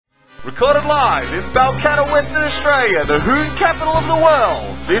Recorded live in Balcatta, Western Australia, the Hoon capital of the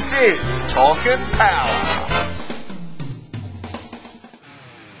world, this is Talkin' Power.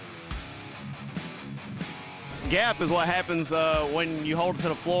 Gap is what happens when you hold it to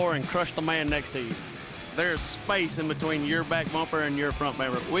the floor and crush the man next to you. There's space in between your back bumper and your front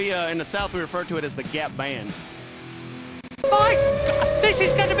bumper. We, in the South, we refer to it as the gap band. My God, this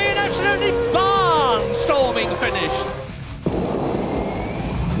is going to be an absolutely barnstorming finish.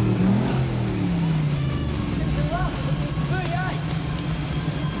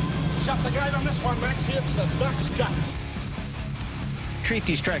 Shut the gate on this one, Max. Here it's the Ducks' guts. Treat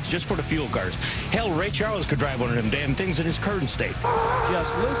these tracks just for the fuel cars. Hell, Ray Charles could drive one of them damn things in his current state.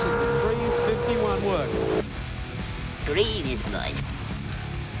 Just listen to 351 work. Green is mine.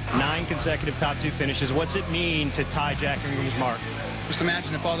 9 consecutive top 2 finishes. What's it mean to tie Jack Ingram's mark? Just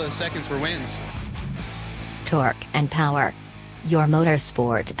imagine if all those seconds were wins. Torque and Power. Your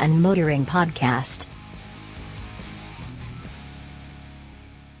motorsport and motoring podcast.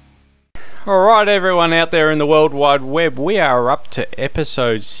 Alright, everyone out there in the World Wide Web, we are up to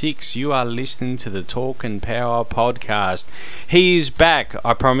episode 6. You are listening to the Talk and Power podcast. He is back.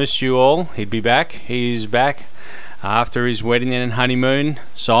 I promised you all he'd be back. He is back after his wedding and honeymoon.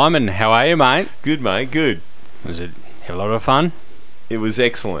 Simon, how are you, mate? Good, mate, good. Was it a lot of fun? It was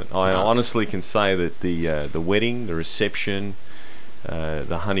excellent. I honestly can say that the wedding, the reception,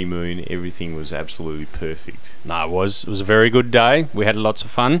 the honeymoon, everything was absolutely perfect. No, it was a very good day. We had lots of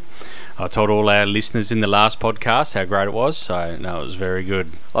fun. I told all our listeners in the last podcast how great it was, so no, it was very good.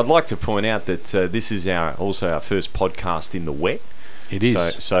 I'd like to point out that this is also our first podcast in the wet. It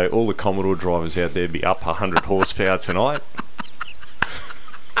is. So all the Commodore drivers out there be up 100 horsepower tonight.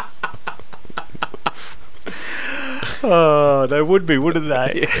 Oh, they would be, wouldn't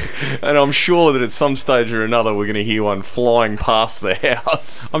they? Yeah. And I'm sure that at some stage or another we're going to hear one flying past the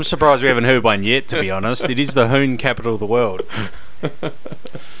house. I'm surprised we haven't heard one yet, to be honest. It is the Hoon capital of the world.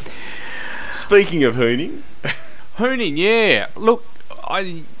 Speaking of hooning. Hooning, yeah. Look,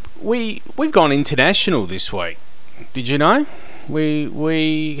 we've gone international this week. Did you know?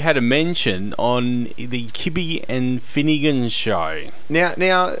 We had a mention on the Kibby and Finnegan show.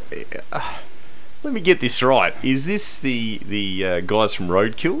 Now, let me get this right. Is this the guys from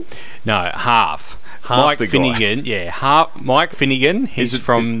Roadkill? No, half Mike the Finnegan, guy. Mike Finnegan. He's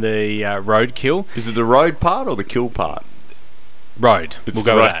from the Roadkill. Is it the road part or the kill part? Road. We'll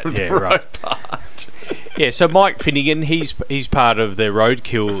go with that. The Yeah, road right. part. Yeah, so Mike Finnegan, he's part of the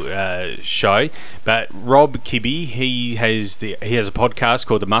Roadkill show, but Rob Kibby, he has a podcast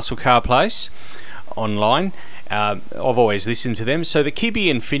called The Muscle Car Place online. I've always listened to them. So the Kibby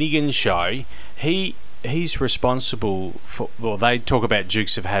and Finnegan show, he's responsible for. Well, they talk about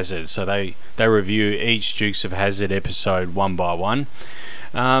Dukes of Hazzard, so they review each Dukes of Hazzard episode one by one.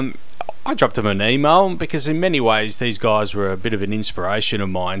 I dropped them an email because in many ways these guys were a bit of an inspiration of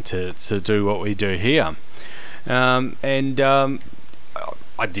mine to do what we do here. I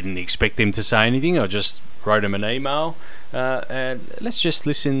didn't expect them to say anything. I just wrote them an email. And let's just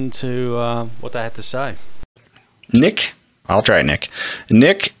listen to what they had to say. Nick, I'll try Nick.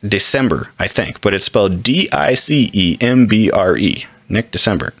 Nick December, I think, but it's spelled Dicembre. Nick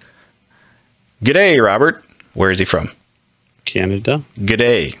December. G'day, Robert. Where is he from? Canada.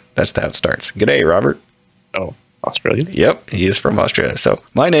 G'day. That's how it starts. G'day, Robert. Oh, Australia? Yep, he is from Australia. So,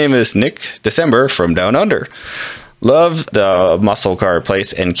 my name is Nick December from Down Under. Love the Muscle Car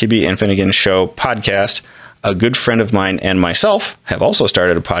Place and Kibby and Finnegan Show podcast. A good friend of mine and myself have also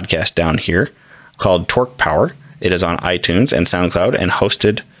started a podcast down here called Torque Power. It is on iTunes and SoundCloud and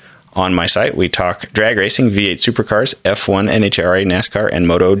hosted on my site. We talk drag racing, V8 supercars, F1, NHRA, NASCAR, and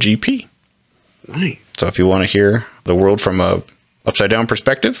MotoGP. Nice. So if you want to hear the world from a upside down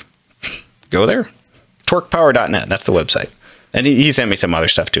perspective, go there. TorquePower.net. That's the website. And he sent me some other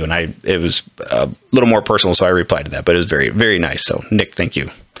stuff too, and it was a little more personal, so I replied to that. But it was very, very nice. So Nick, thank you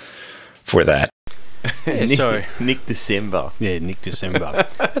for that. Yeah, Nick December. Yeah, Nick December.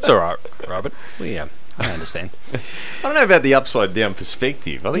 That's all right, Robert. Well, yeah, I understand. I don't know about the upside down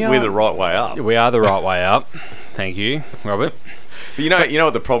perspective. I think we're the right way up. We are the right way up. Thank you, Robert. But you know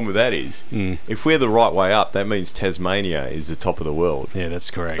what the problem with that is? If we're the right way up, that means Tasmania is the top of the world. Yeah,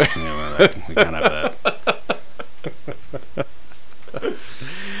 that's correct. We can't have that.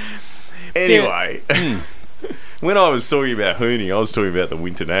 Anyway, when I was talking about hooning, I was talking about the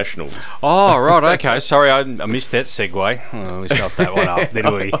Winter Nationals. Oh, right, okay. Sorry, I missed that segue. Oh, we stuffed that one up,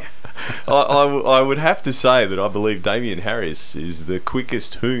 didn't we? I would have to say that I believe Damien Harris is the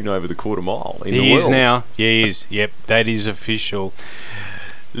quickest hoon over the quarter mile in the world. He is now. Yeah, he is. Yep, that is official.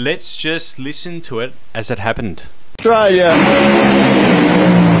 Let's just listen to it as it happened. Australia.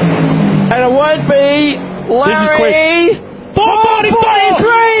 This is quick.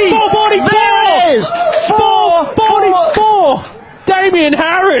 443! 444! Damian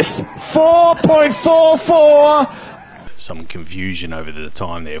Harris! 4.44! Some confusion over the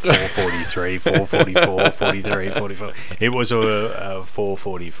time there. 443, 444, 43, 44. It was a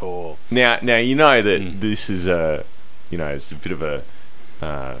 444. Now you know that this is it's a bit of a,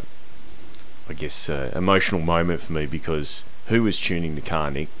 emotional moment for me, because who was tuning the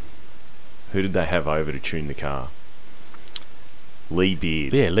car, Nick? Who did they have over to tune the car? Lee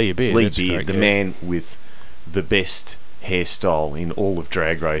Beard. Yeah, Lee Beard. Lee that's Beard, correct, the man with the best hairstyle in all of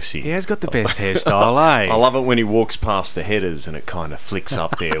drag racing. He has got the best hairstyle, eh? I love it when he walks past the headers and it kind of flicks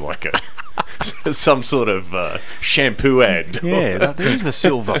up there like some sort of shampoo ad. Yeah, he's the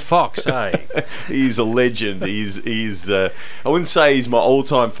silver fox, eh? He's a legend. He's I wouldn't say he's my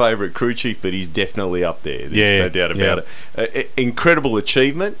all-time favourite crew chief, but he's definitely up there. There's no doubt about it. Incredible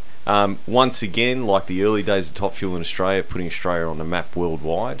achievement. Once again, like the early days of Top Fuel in Australia, putting Australia on the map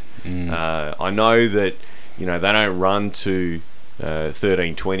worldwide. I know that they don't run to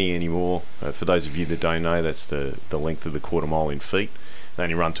 1320 anymore. For those of you that don't know, that's the length of the quarter mile in feet. They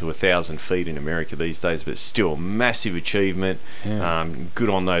only run to 1,000 feet in America these days, but still a massive achievement. Yeah. Good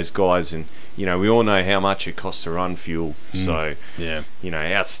on those guys, and we all know how much it costs to run fuel. So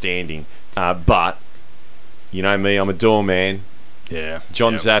outstanding. But you know me, I'm a doorman. Yeah.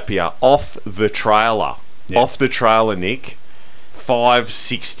 John Zappia off the trailer. Off the trailer, Nick.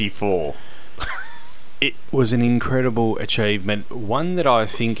 564. It was an incredible achievement, one that I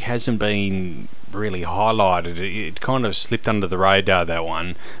think hasn't been really highlighted. It kind of slipped under the radar, that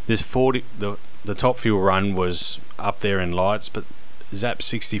one. This the Top Fuel run was up there in lights, but Zap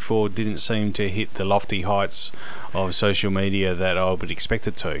 64 didn't seem to hit the lofty heights of social media that I would expect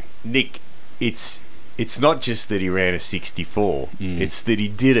it to. Nick, it's not just that he ran a 64, it's that he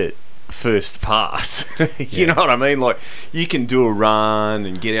did it first pass. You know what I mean? Like, you can do a run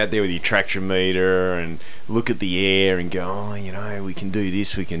and get out there with your traction meter and look at the air and go, we can do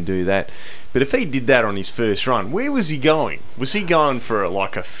this, we can do that. But if he did that on his first run, where was he going? Was he going for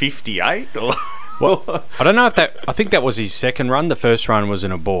like a 58? Or well, I don't know if that. I think that was his second run. The first run was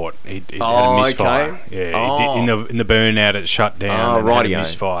an abort. He had a misfire. Okay. Yeah, he did, in the burnout, it shut down. And had a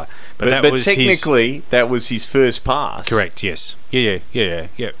misfire. But that was technically that was his first pass. Correct. Yes. Yeah.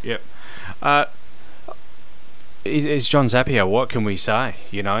 Is John Zappia? What can we say?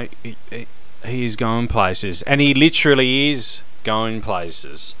 He is going places, and he literally is going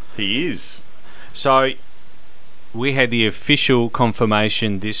places. He is. So we had the official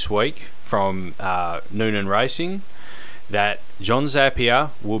confirmation this week from Noonan Racing that John Zappia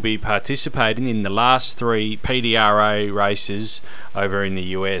will be participating in the last 3 PDRA races over in the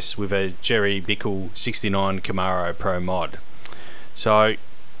US with a Jerry Bickle 69 Camaro Pro Mod. So,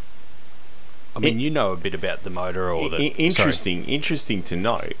 I mean, you know a bit about the motor, or the interesting to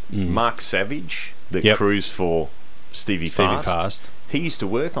note. Mark Savage, that crews for Stevie Fast, he used to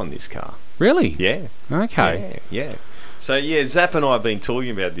work on this car. Really? Yeah. Okay. Yeah. So Zap and I have been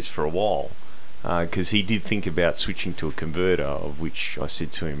talking about this for a while, because he did think about switching to a converter, of which I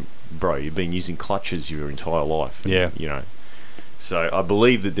said to him, bro, you've been using clutches your entire life. And, so I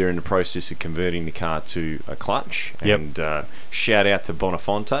believe that they're in the process of converting the car to a clutch. And shout out to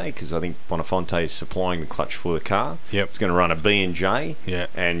Bonafonte, because I think Bonafonte is supplying the clutch for the car. It's going to run a B&J.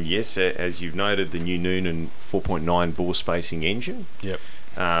 And yes, as you've noted, the new Noonan 4.9 bore spacing engine.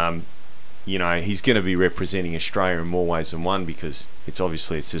 He's going to be representing Australia in more ways than one, because it's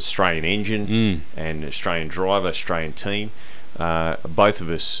an Australian engine and Australian driver, Australian team. Both of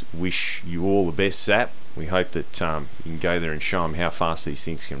us wish you all the best, Zap. We hope that you can go there and show them how fast these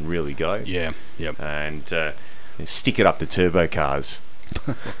things can really go. And stick it up the turbo cars.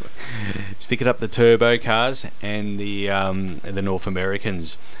 Stick it up the turbo cars and the North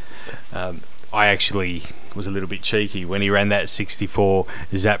Americans. I actually was a little bit cheeky when he ran that 64.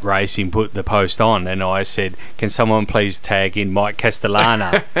 Zap Racing put the post on, and I said, can someone please tag in Mike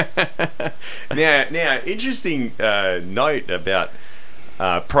Castellana? Now interesting note about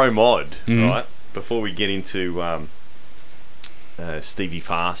Pro Mod, right? Before we get into Stevie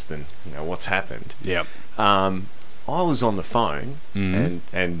Fast and what's happened. I was on the phone, and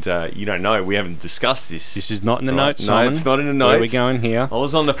you don't know, we haven't discussed this. This is not in the notes, Simon. No, it's not in the notes. Where are we going here? I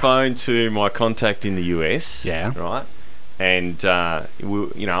was on the phone to my contact in the US. Right? And, I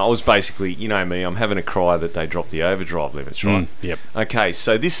was basically, me, I'm having a cry that they dropped the overdrive limits, right? Okay,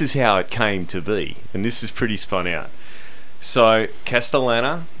 so this is how it came to be, and this is pretty spun out. So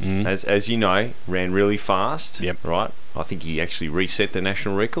Castellana, as you know, ran really fast, right? I think he actually reset the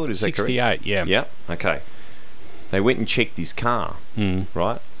national record, is that correct? 68, Yeah, okay. They went and checked his car,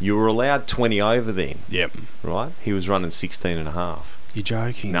 right? You were allowed 20 over then. Yep. Right? He was running 16.5. You're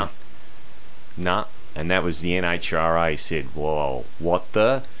joking. Nah. And that was the NHRA said, well, what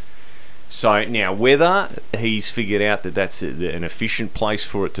the... So now, whether he's figured out that that's an efficient place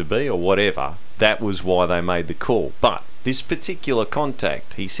for it to be or whatever, that was why they made the call. But this particular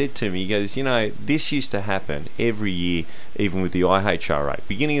contact, he said to me, he goes, this used to happen every year, even with the IHRA.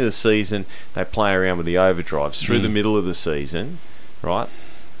 Beginning of the season, they play around with the overdrives. Through the middle of the season, right,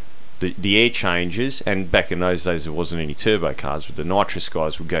 the air changes, and back in those days there wasn't any turbo cars, but the nitrous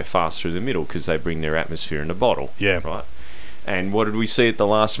guys would go fast through the middle because they bring their atmosphere in a bottle. Yeah. Right? And what did we see at the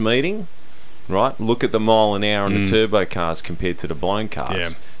last meeting? Right, look at the mile an hour on the turbo cars compared to the blown cars. Yeah.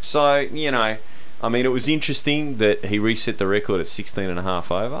 So, I mean, it was interesting that he reset the record at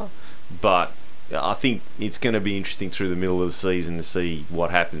 16.5 over, but I think it's going to be interesting through the middle of the season to see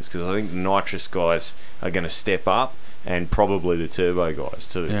what happens, because I think the nitrous guys are going to step up, and probably the turbo guys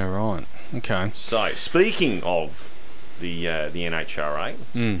too. Yeah, right. Okay. So, speaking of the NHRA,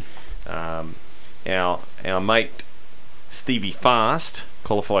 our mate Stevie Fast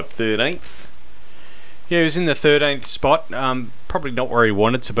qualified 13th. Yeah, he was in the 13th spot. Probably not where he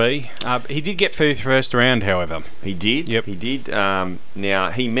wanted to be. He did get through the first round, however. He did. Yep. He did.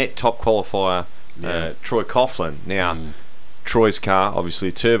 Now, he met top qualifier Troy Coughlin. Now, Troy's car, obviously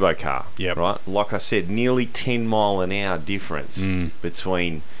a turbo car. Yep. Right? Like I said, nearly 10 mile an hour difference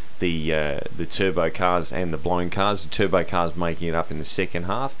between the turbo cars and the blown cars. The turbo cars making it up in the second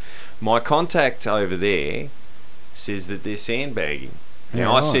half. My contact over there says that they're sandbagging.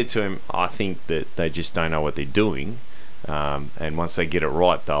 Now, I said to him, I think that they just don't know what they're doing, and once they get it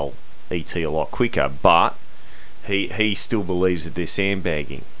right, they'll ET a lot quicker. But he still believes that they're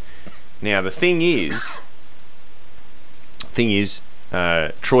sandbagging. Now, the thing is,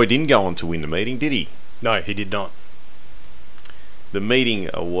 Troy didn't go on to win the meeting, did he? No, he did not. The meeting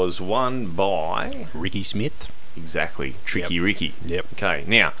was won by Ricky Smith. Exactly, Tricky Ricky. Yep. Okay,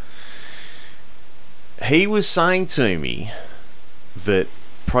 now he was saying to me that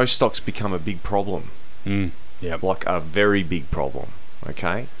pro stock's become a big problem. Yep. Like a very big problem.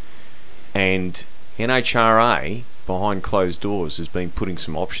 Okay? And NHRA, behind closed doors, has been putting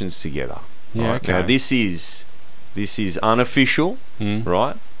some options together. Yeah, right? okay. Now, this is unofficial,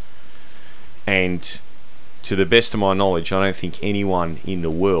 right? And to the best of my knowledge, I don't think anyone in the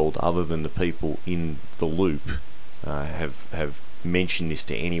world, other than the people in the loop, have mentioned this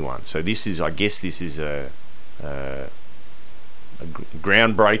to anyone. So this is, I guess, this is a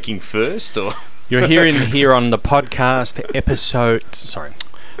groundbreaking first, or you're hearing here on the podcast episode. Sorry,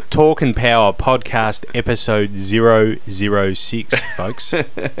 Talk and Power podcast episode 006, folks.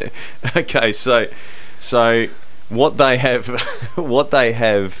 Okay, so what they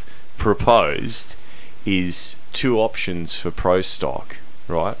have proposed is two options for pro stock,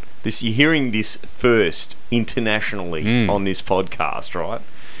 right? You're hearing this first internationally on this podcast, right?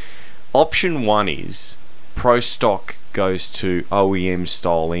 Option one is pro stock goes to OEM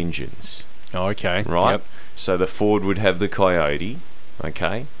style engines. Oh, okay. Right? Yep. So the Ford would have the Coyote,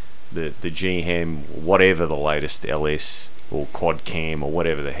 okay? The GM, whatever the latest LS or quad cam or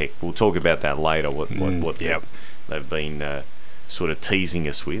whatever the heck. We'll talk about that later, what they've been sort of teasing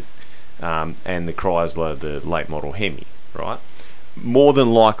us with. And the Chrysler, the late model Hemi, right? More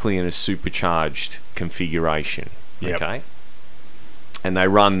than likely in a supercharged configuration, okay? And they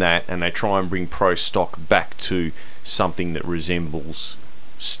run that, and they try and bring pro stock back to something that resembles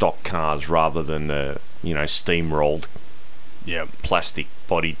stock cars rather than the steamrolled plastic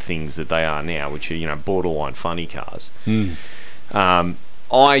bodied things that they are now, which are borderline funny cars.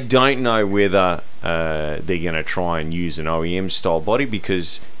 I don't know whether they're going to try and use an OEM style body,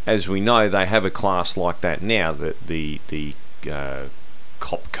 because as we know, they have a class like that now, that the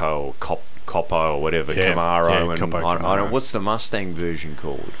Copco or Coppo or whatever, Camaro, and I don't know, what's the Mustang version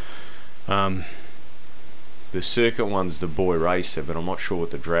called? The circuit one's the Boy Racer, but I'm not sure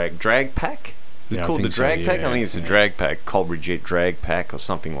what the drag pack. It's called the drag pack. I think it's a drag pack, Cobra Jet drag pack or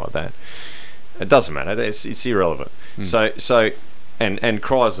something like that. It doesn't matter. It's irrelevant. So and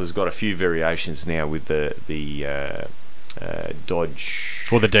Chrysler's got a few variations now with the Dodge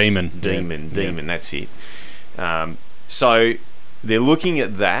or the Demon. Demon. That's it. So they're looking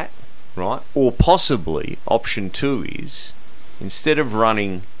at that, right? Or possibly option two is, instead of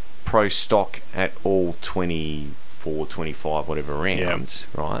running pro stock at all 24, 25, whatever rounds,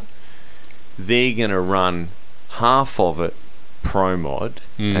 right? They're going to run half of it pro mod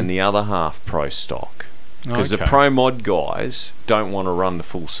and the other half pro stock. Because the pro mod guys don't want to run the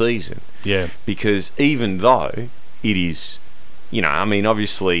full season. Yeah. Because even though it is,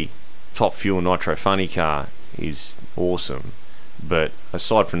 obviously Top Fuel Nitro Funny Car is awesome, But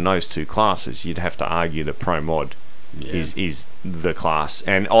aside from those two classes, you'd have to argue that Pro Mod is the class,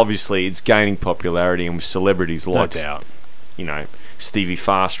 and obviously it's gaining popularity, and with celebrities like Stevie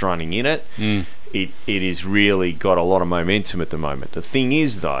Fast running in it, it has really got a lot of momentum at the moment. The thing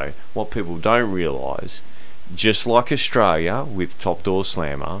is, though, what people don't realise, just like Australia with Top Door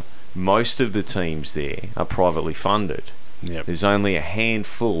Slammer, most of the teams there are privately funded. There's only a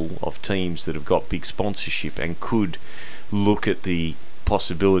handful of teams that have got big sponsorship and could look at the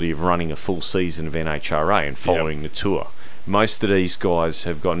possibility of running a full season of NHRA and following the tour. Most of these guys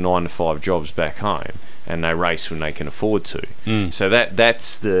have got 9 to 5 jobs back home, and they race when they can afford to. So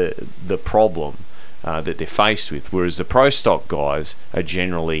that's the problem that they're faced with. Whereas the pro stock guys are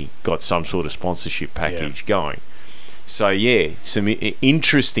generally got some sort of sponsorship package going. So some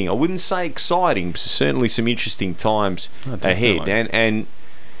interesting, I wouldn't say exciting, but certainly some interesting times ahead. And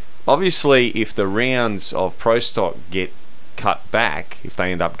obviously, if the rounds of pro stock get cut back, if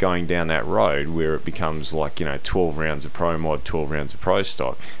they end up going down that road where it becomes 12 rounds of Pro Mod, 12 rounds of Pro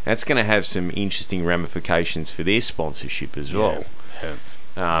Stock, that's going to have some interesting ramifications for their sponsorship as well.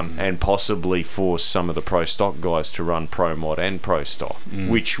 And possibly force some of the Pro Stock guys to run Pro Mod and Pro Stock,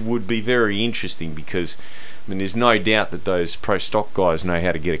 which would be very interesting, because there's no doubt that those Pro Stock guys know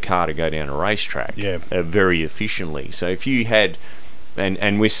how to get a car to go down a racetrack very efficiently. So if you had,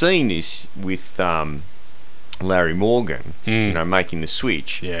 and we're seeing this with Larry Morgan, making the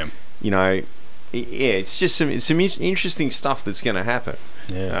switch. It's just some interesting stuff that's going to happen.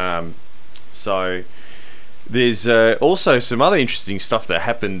 So there's also some other interesting stuff that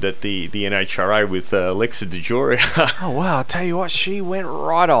happened at the NHRA with Alexa DeJoria. Oh wow! I tell you what, she went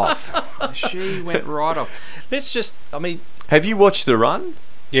right off. Have you watched the run?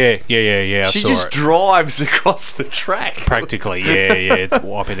 Yeah. She just drives across the track. Practically, it's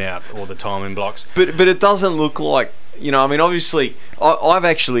wiping out all the timing blocks. But it doesn't look like, obviously, I've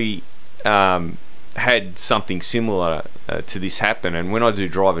actually had something similar to this happen, and when I do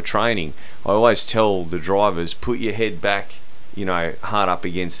driver training, I always tell the drivers, put your head back, hard up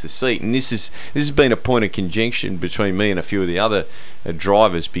against the seat. And this has been a point of conjunction between me and a few of the other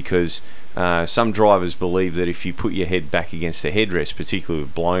drivers, because some drivers believe that if you put your head back against the headrest, particularly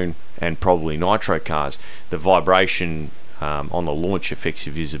with blown and probably nitro cars, the vibration on the launch affects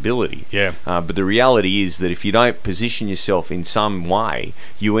your visibility. But the reality is that if you don't position yourself in some way,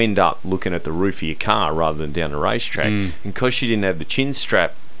 you end up looking at the roof of your car rather than down the racetrack. And because she didn't have the chin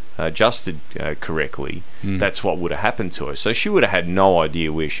strap adjusted correctly, that's what would have happened to her. So she would have had no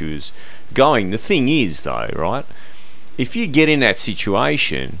idea where she was going. The thing is, though, right, if you get in that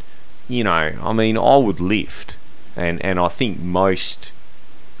situation, I would lift, and I think most,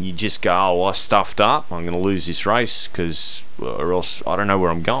 you just go, I stuffed up, I'm going to lose this race, or else I don't know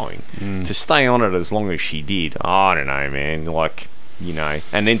where I'm going. To stay on it as long as she did, I don't know, man,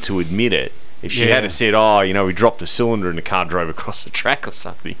 and then to admit it. If she had said, we dropped a cylinder and the car drove across the track or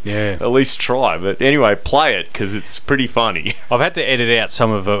something, at least try. But anyway, play it, because it's pretty funny. I've had to edit out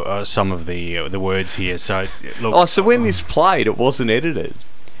some of the words here. So look. So when this played, it wasn't edited.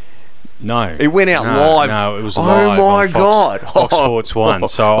 No, it went out live. No, it was live. Oh my God! Fox Sports 1.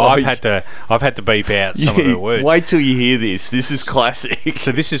 So I've had to beep out some of the words. Wait till you hear this. This is classic.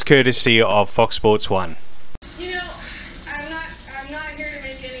 So this is courtesy of Fox Sports 1. I'm not here to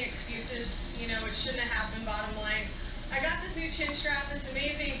make any excuses. It shouldn't have happened. Bottom line, I got this new chin strap. It's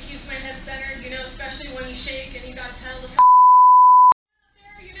amazing. It keeps my head centered. Especially when you shake and you got to pedal the there.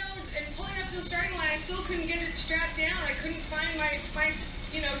 And pulling up to the starting line, I still couldn't get it strapped down. I couldn't find my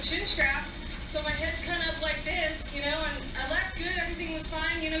chin strap, so my head's kind of like this, and I left good, everything was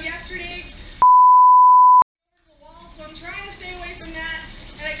fine, yesterday, the wall, so I'm trying to stay away from that,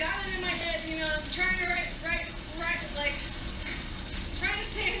 and I got it in my head, I'm trying to trying to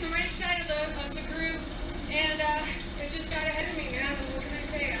stay on the right side of the group, and it just got ahead of me, man. What can I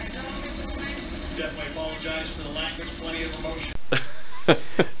say? I don't know if it's Definitely apologize for the language, plenty of emotion.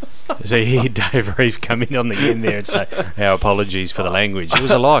 So you hear Dave Reeve come in on the end there and say, our apologies for the language. It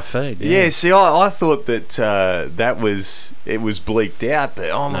was a live feed. See, I thought that it was bleeped out, but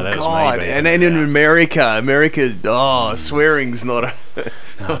oh my God. And then in America, swearing's not a...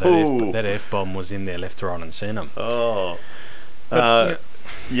 No, that F-bomb was in there left, right and centre.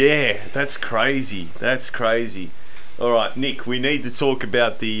 That's crazy. That's crazy. All right, Nick, we need to talk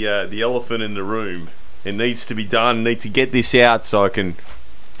about the elephant in the room. It needs to be done. Need to get this out so I can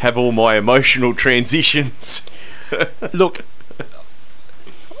have all my emotional transitions. Look,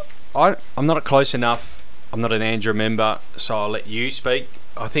 I'm not close enough. I'm not an Andrew member, so I'll let you speak.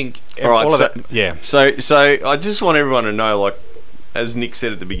 I think So I just want everyone to know, like as Nick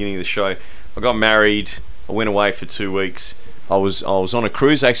said at the beginning of the show, I got married. I went away for 2 weeks. I was on a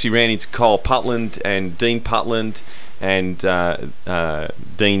cruise. I actually ran into Kyle Putland and Dean Putland and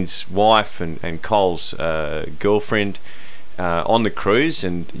Dean's wife and Kyle's girlfriend on the cruise,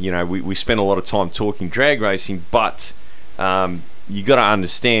 and we spent a lot of time talking drag racing. But you got to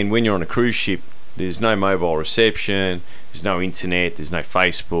understand, when you're on a cruise ship, there's no mobile reception, there's no internet, there's no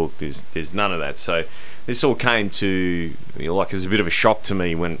Facebook, there's none of that. So this all came to as a bit of a shock to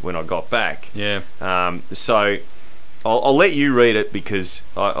me when I got back. Yeah. So I'll let you read it, because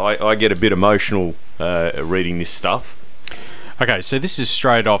I get a bit emotional reading this stuff. Okay, so this is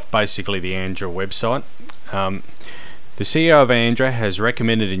straight off basically the Andra website. The CEO of Andra has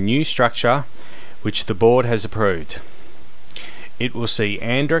recommended a new structure which the board has approved. It will see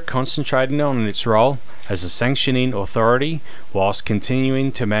Andra concentrating on its role as a sanctioning authority whilst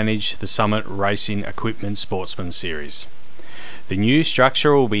continuing to manage the Summit Racing Equipment Sportsman Series. The new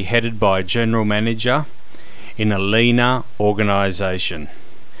structure will be headed by a general manager in a leaner organisation.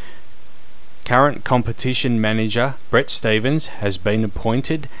 Current competition manager Brett Stevens has been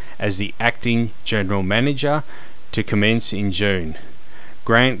appointed as the acting general manager to commence in June.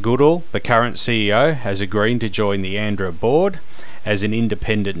 Grant Goodall, the current CEO, has agreed to join the Andra board as an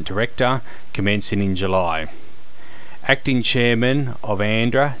independent director commencing in July. Acting chairman of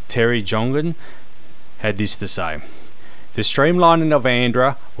Andra, Terry Jongen, had this to say: "The streamlining of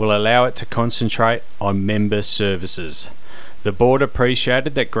Andra will allow it to concentrate on member services. The board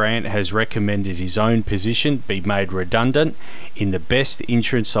appreciated that Grant has recommended his own position be made redundant in the best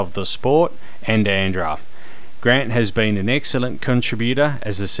interests of the sport and Andra. Grant has been an excellent contributor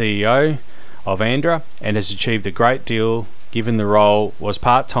as the CEO of Andra and has achieved a great deal given the role was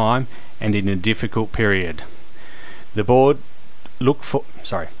part-time and in a difficult period. The board look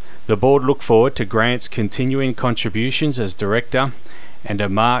forward to Grant's continuing contributions as director, and a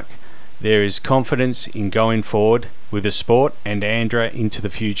mark there is confidence in going forward with the sport and Andra into the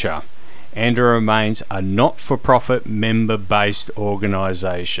future. Andra remains a not-for-profit member-based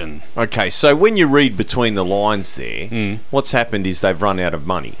organisation." Okay, so when you read between the lines there, what's happened is they've run out of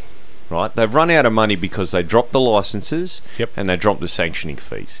money, right? They've run out of money because they dropped the licences and they dropped the sanctioning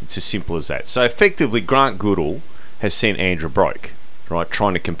fees. It's as simple as that. So effectively, Grant Goodall has sent Andra broke, right,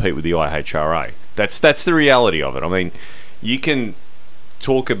 trying to compete with the IHRA. That's the reality of it. I mean, you can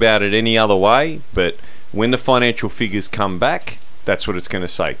talk about it any other way, but when the financial figures come back, that's what it's going to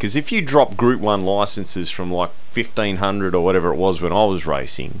say. Because if you drop Group 1 licences from like $1,500 or whatever it was when I was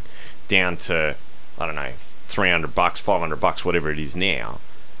racing down to, I don't know, $300, $500, whatever it is now,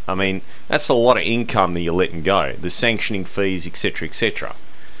 I mean, that's a lot of income that you're letting go. The sanctioning fees, etc., etc.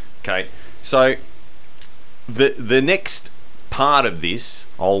 Okay, so the next part of this,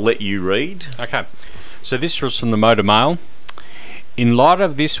 I'll let you read. Okay, so this was from the Motor Mail. "In light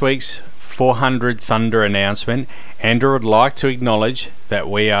of this week's 400 Thunder announcement, Andra would like to acknowledge that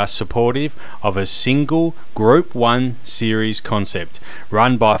we are supportive of a single Group 1 series concept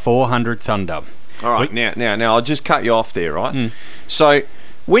run by 400 Thunder." All right, now I'll just cut you off there, right? So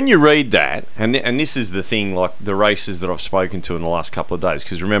when you read that, and this is the thing, like the races that I've spoken to in the last couple of days,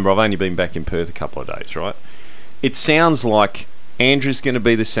 because remember, I've only been back in Perth a couple of days, right? It sounds like Andra's going to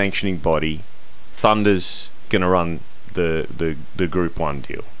be the sanctioning body, Thunder's going to run the Group 1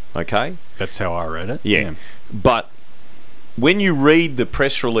 deal. Okay? That's how I read it. Yeah. But when you read the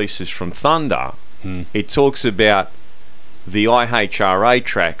press releases from Thunder, it talks about the IHRA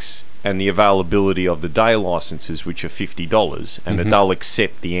tracks and the availability of the day licenses, which are $50, and that they'll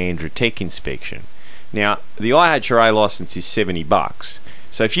accept the Andra Tech inspection. Now, the IHRA license is $70.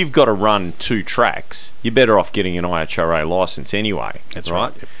 So if you've got to run 2 tracks, you're better off getting an IHRA license anyway. That's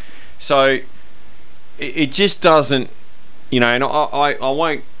right. So it just doesn't, and I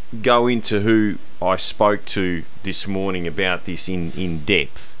won't go into who I spoke to this morning about this in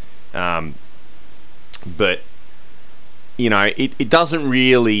depth, but it doesn't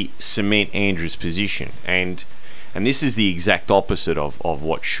really cement Andra's position, and this is the exact opposite of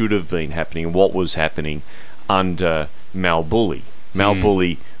what should have been happening and what was happening under Mal Bully. Mal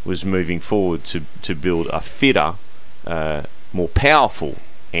Bully was moving forward to build a fitter, more powerful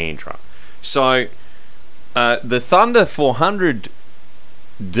Andra. So the Thunder 400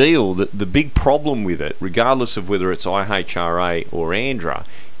 deal, the big problem with it, regardless of whether it's IHRA or Andra,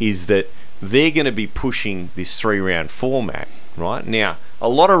 is that they're going to be pushing this 3-round format. Right now, a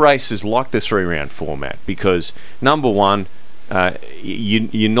lot of races like the 3-round format because, number one,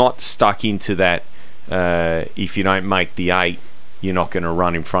 you're not stuck into that if you don't make the 8, you're not going to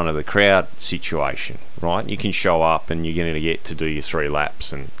run in front of the crowd situation, right? You can show up and you're going to get to do your 3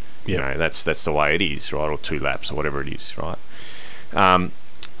 laps, and that's the way it is, right? Or 2 laps or whatever it is, right?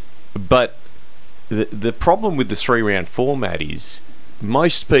 But the problem with the 3-round format is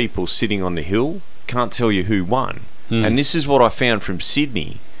most people sitting on the hill can't tell you who won. And this is what I found from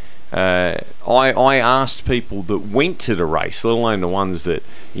Sydney. I asked people that went to the race, let alone the ones that,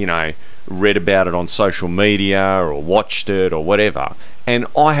 read about it on social media or watched it or whatever, and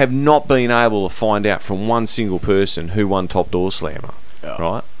I have not been able to find out from one single person who won Top Door Slammer.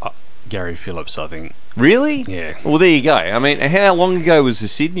 Right? Gary Phillips, I think. Really? Yeah. Well, there you go. I mean, how long ago was the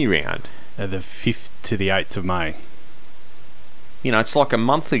Sydney round? The 5th to the 8th of May. It's like a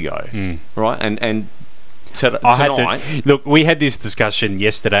month ago, right? And tonight... Look, we had this discussion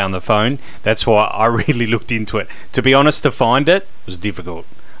yesterday on the phone. That's why I really looked into it. To be honest, to find it was difficult.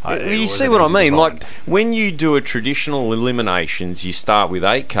 You see what I mean? Like, when you do a traditional eliminations, you start with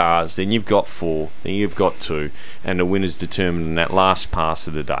 8 cars, then you've got 4, then you've got 2, and the winner's determined in that last pass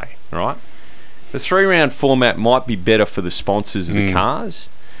of the day, right? The 3-round format might be better for the sponsors of the cars,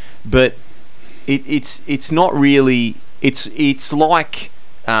 but it's not really... It's like...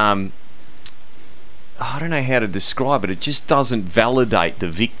 I don't know how to describe it. It just doesn't validate the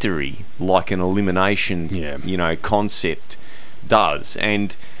victory like an elimination, concept does.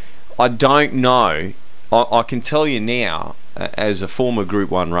 And I don't know. I can tell you now, as a former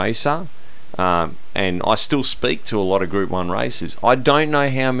Group 1 racer, and I still speak to a lot of Group 1 racers, I don't know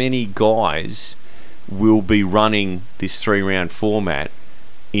how many guys will be running this 3-round format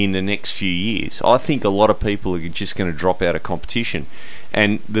in the next few years. I think a lot of people are just going to drop out of competition.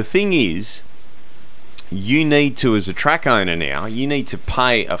 And the thing is, you need to, as a track owner now, you need to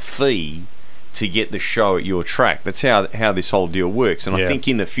pay a fee to get the show at your track. That's how this whole deal works. And I think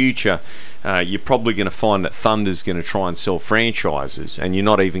in the future, you're probably going to find that Thunder's going to try and sell franchises, and you're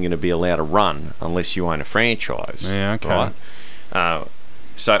not even going to be allowed to run unless you own a franchise. Yeah, okay. Right?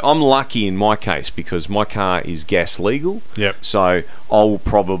 So I'm lucky in my case because my car is gas legal. Yep. So I'll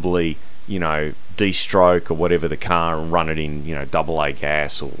probably, de-stroke or whatever the car and run it in, AA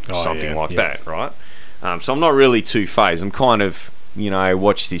gas or something like that, right? So I'm not really too phased. I'm kind of,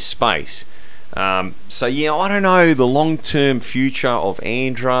 watch this space. I don't know the long-term future of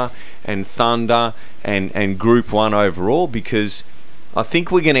Andra and Thunder and Group 1 overall, because I think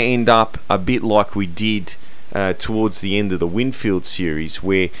we're going to end up a bit like we did towards the end of the Winfield series,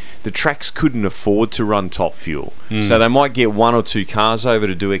 where the tracks couldn't afford to run top fuel. So they might get 1 or 2 cars over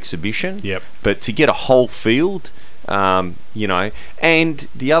to do exhibition, but to get a whole field, and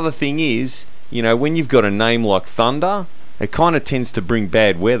the other thing is, when you've got a name like Thunder, it kind of tends to bring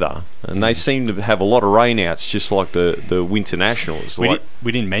bad weather, and they seem to have a lot of rainouts, just like the Winter Nationals. We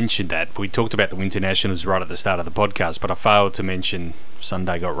didn't mention that. We talked about the Winter Nationals right at the start of the podcast, but I failed to mention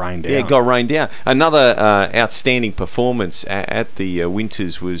Sunday got rained down. Yeah, it got rained down. Another outstanding performance at the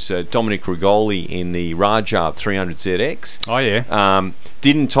Winters was Dominic Rigoli in the Rajab 300ZX. Oh, yeah.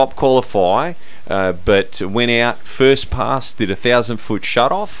 Didn't top qualify, but went out first pass, did 1,000-foot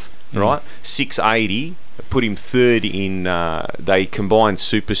shutoff, right? 680. Put him third in, they combined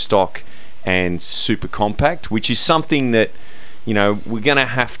Super Stock and Super Compact, which is something that, we're going to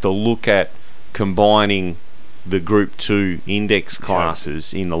have to look at combining the Group 2 index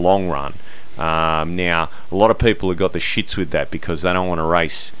classes in the long run. Now, a lot of people have got the shits with that because they don't want to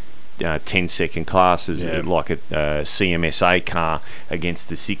race 10-second classes like a CMSA car against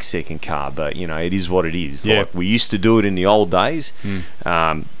the 6-second car. But, it is what it is. Like, we used to do it in the old days.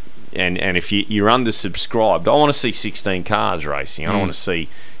 And if you're undersubscribed, I want to see 16 cars racing. I don't want to see,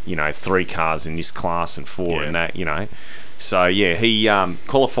 3 cars in this class and 4 in that, So, he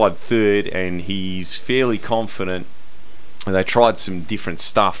qualified third, and he's fairly confident. They tried some different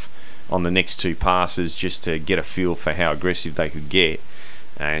stuff on the next 2 passes just to get a feel for how aggressive they could get.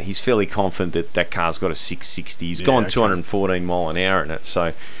 And he's fairly confident that car's got a 660. He's gone 214 mile an hour in it.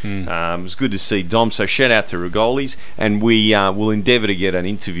 So it was good to see Dom. So shout out to Rigolis. And we will endeavour to get an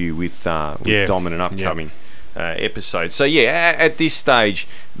interview with Dom in an upcoming episode. So, at this stage,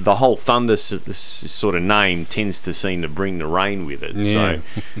 the whole Thunder sort of name tends to seem to bring the rain with it. So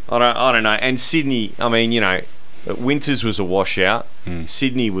I don't know. And Sydney, Winters was a washout.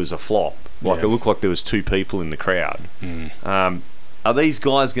 Sydney was a flop. It looked like there was 2 people in the crowd. Are these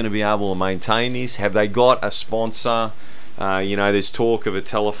guys going to be able to maintain this? Have they got a sponsor? There's talk of a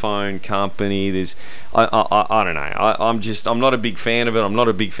telephone company. I don't know. I'm not a big fan of it. I'm not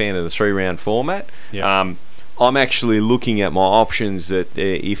a big fan of the 3-round format. I'm actually looking at my options that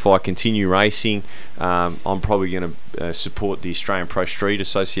if I continue racing, I'm probably going to support the Australian Pro Street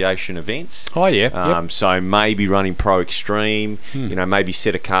Association events. Oh, yeah. So maybe running Pro Extreme, maybe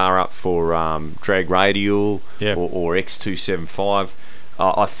set a car up for Drag Radial or X275.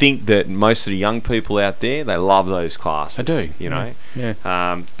 I think that most of the young people out there, they love those classes. I do, you know.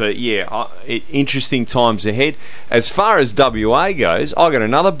 Yeah. But yeah, interesting times ahead. As far as WA goes, I got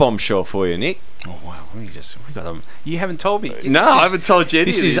another bombshell for you, Nick. Oh wow! You haven't told me. No, I haven't told you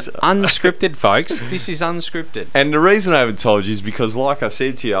any This of is unscripted, folks. This is unscripted. And the reason I haven't told you is because, like I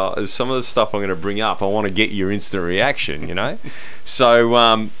said to you, some of the stuff I'm going to bring up, I want to get your instant reaction, you know?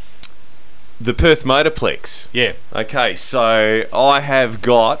 So, the Perth Motorplex. Yeah. Okay, so I have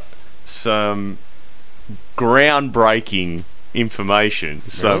got some groundbreaking information.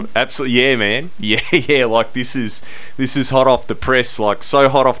 So Really? absolutely, yeah, man, yeah. Like this is hot off the press. Like so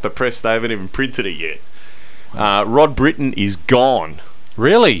hot off the press, they haven't even printed it yet. Rod Britton is gone.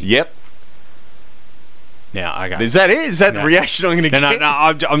 Really? Yep. Now, okay. Is that it? Is that the reaction I'm going to get?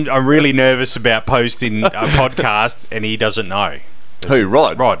 No. I'm really nervous about posting a podcast, and he doesn't know. Who,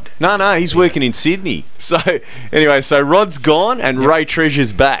 Rod? Rod. No, he's working in Sydney. So, anyway, Rod's gone and Ray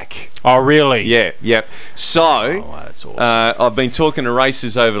Treasure's back. Oh, really? Yeah, yep. So, wow, that's awesome. I've been talking to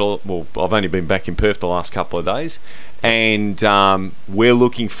races I've only been back in Perth the last couple of days, and we're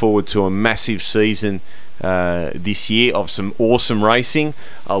looking forward to a massive season this year of some awesome racing.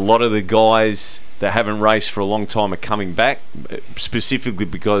 A lot of the guys that haven't raced for a long time are coming back, specifically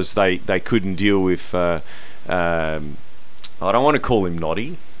because they couldn't deal with... I don't want to call him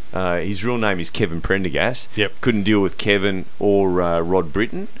Noddy. His real name is Kevin Prendergast. Yep. Couldn't deal with Kevin or Rod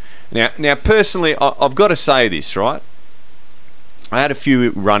Britton. Now, personally, I've got to say this, right? I had a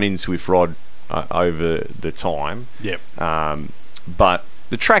few run-ins with Rod over the time. Yep. But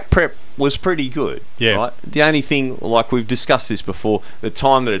the track prep was pretty good. Yeah. Right? The only thing, like we've discussed this before, the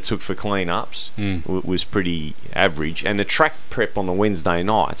time that it took for clean-ups was pretty average. And the track prep on the Wednesday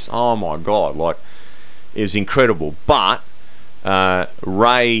nights, oh my God, like, it was incredible. But...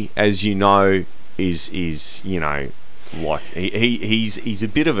 Ray, as you know, is you know, like he's a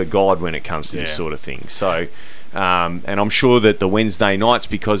bit of a god when it comes to this sort of thing. So, and I'm sure that the Wednesday nights,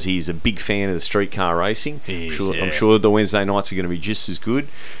 because he's a big fan of the street car racing, I'm sure the Wednesday nights are going to be just as good.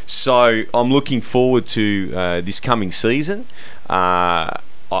 So I'm looking forward to this coming season. I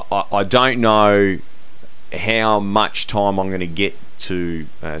don't know how much time I'm going to get to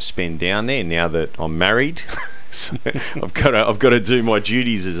spend down there now that I'm married. So I've got to do my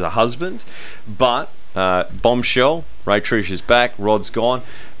duties as a husband. But bombshell, Ray Treasure's back, Rod's gone.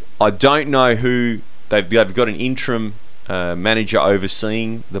 I don't know who they've got an interim manager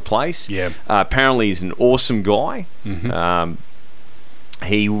overseeing the place. Yeah. Apparently he's an awesome guy. Mm-hmm.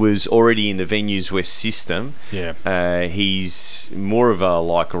 He was already in the Venues West system. Yeah. He's more of a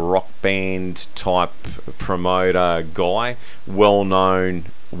like a rock band type promoter guy, well known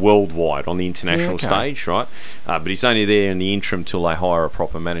worldwide on the international stage, right? But he's only there in the interim till they hire a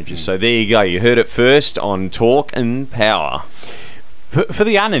proper manager. So there you go. You heard it first on Talk and Power. For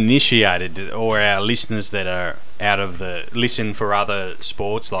the uninitiated or our listeners that are out of the listen for other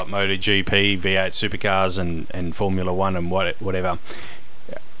sports like MotoGP, V8 supercars and Formula 1 and whatever,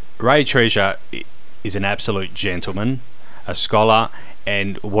 Ray Treasure is an absolute gentleman, a scholar,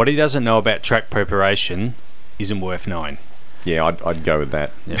 and what he doesn't know about track preparation isn't worth knowing. Yeah, I'd go with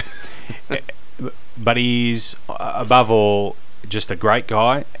that. Yeah. But he's, above all, just a great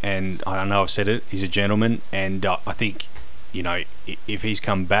guy, and I know I've said it, he's a gentleman, and I think, you know, if he's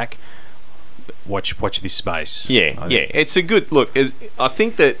come back, watch this space. Yeah, it's a good look. I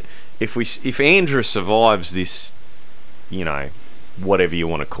think that if Andrew survives this, you know, whatever you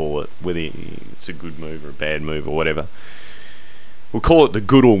want to call it, whether it's a good move or a bad move or whatever, we'll call it the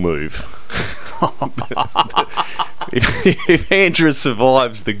Goodall move. if Andrew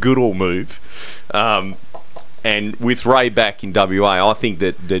survives the Goodall move, and with Ray back in WA, I think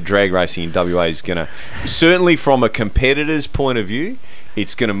that the drag racing in WA is going to, certainly from a competitor's point of view,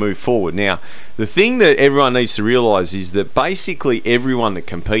 it's going to move forward. Now, the thing that everyone needs to realise is that basically everyone that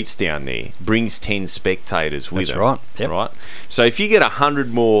competes down there brings 10 spectators with them. That's right. Yep. Right? So if you get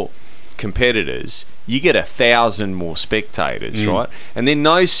 100 more competitors, you get 1,000 more spectators, right? And then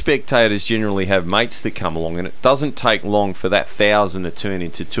those spectators generally have mates that come along, and it doesn't take long for that 1,000 to turn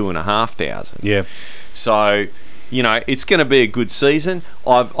into 2,500. Yeah. So, you know, it's going to be a good season.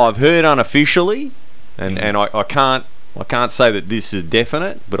 I've heard unofficially, and I can't say that this is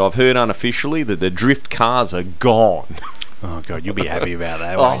definite, but I've heard unofficially that the drift cars are gone. Oh God, you'll be happy about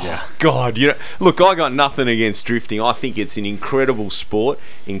that, won't you? God, you know, look, I got nothing against drifting. I think it's an incredible sport,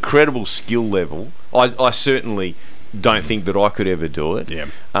 incredible skill level. I certainly don't think that I could ever do it. Yeah.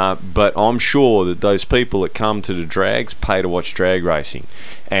 But I'm sure that those people that come to the drags pay to watch drag racing,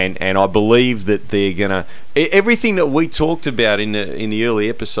 and I believe that they're gonna everything that we talked about in the early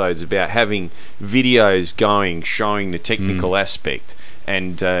episodes about having videos going showing the technical aspect.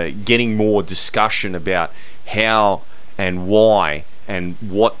 getting more discussion about how and why and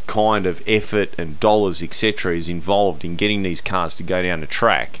what kind of effort and dollars, etc., is involved in getting these cars to go down the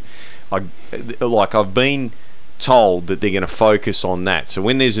track. I've been told that they're going to focus on that. So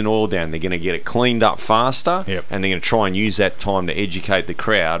when there's an oil down, they're going to get it cleaned up faster, and they're going to try and use that time to educate the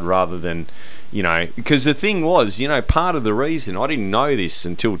crowd rather than, because the thing was, part of the reason, I didn't know this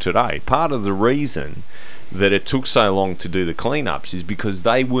until today, part of the reason that it took so long to do the cleanups is because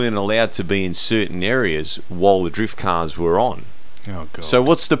they weren't allowed to be in certain areas while the drift cars were on. Oh, God. So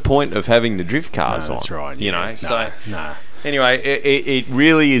what's the point of having the drift cars on? That's right. No. Anyway, it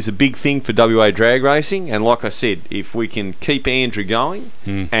really is a big thing for WA drag racing, and like I said, if we can keep Andrew going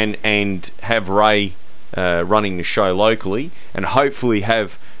and have Ray running the show locally, and hopefully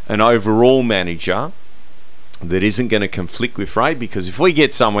have an overall manager that isn't going to conflict with Ray, because if we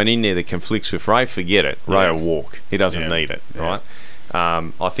get someone in there that conflicts with Ray, forget it. Ray will walk. He doesn't need it, right?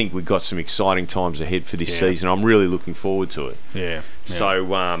 I think we've got some exciting times ahead for this season. I'm really looking forward to it. Yeah.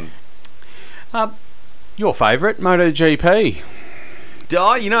 So, your favourite, MotoGP?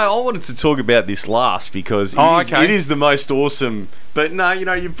 I wanted to talk about this last because it is the most awesome. But no,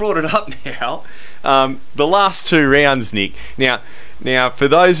 you brought it up now. The last 2 rounds, Nick. Now, for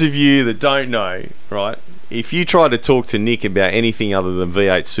those of you that don't know, right, if you try to talk to Nick about anything other than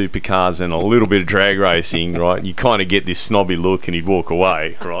V8 supercars and a little bit of drag racing, right, you kind of get this snobby look and he'd walk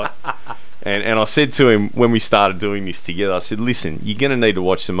away, right? And I said to him when we started doing this together, I said, listen, you're going to need to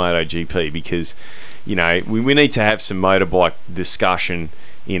watch the MotoGP because, we need to have some motorbike discussion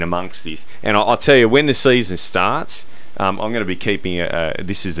in amongst this. And I'll tell you, when the season starts, I'm going to be keeping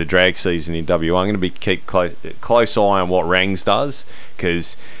this is the drag season in WA. I'm going to be keep close eye on what Rangs does,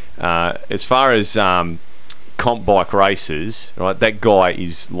 because as far as comp bike races, right, that guy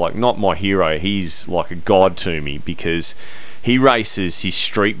is like not my hero. He's like a god to me because he races his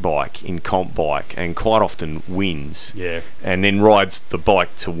street bike in comp bike and quite often wins. Yeah. And then rides the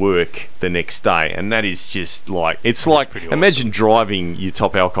bike to work the next day, and that is just like imagine driving your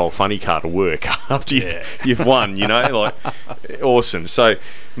top alcohol funny car to work after you've won. Like awesome. So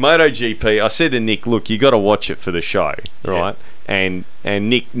MotoGP, I said to Nick, look, you got to watch it for the show, right? And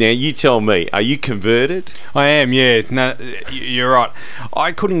Nick, now you tell me, are you converted? I am, yeah. No, you're right.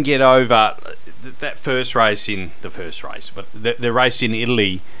 I couldn't get over that first race, but the race in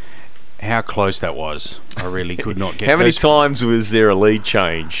Italy, how close that was. I really could not get. How many times was there a lead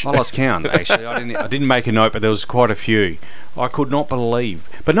change? I lost count, actually. I didn't make a note, but there was quite a few. I could not believe.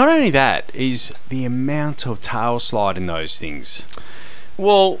 But not only that, is the amount of tail slide in those things.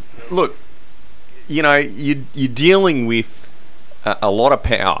 Well, look, you're dealing with a lot of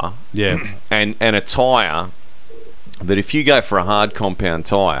power, and a tyre that if you go for a hard compound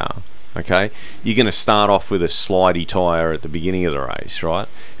tyre, okay, you're going to start off with a slidey tyre at the beginning of the race, right?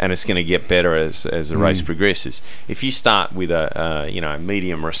 And it's going to get better as the race progresses. If you start with a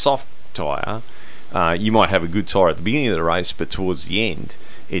medium or a soft tyre, you might have a good tyre at the beginning of the race, but towards the end,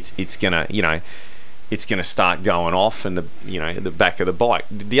 it's going to start going off, and the back of the bike.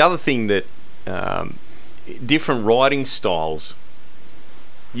 The other thing that different riding styles,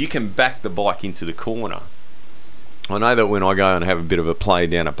 you can back the bike into the corner. I know that when I go and have a bit of a play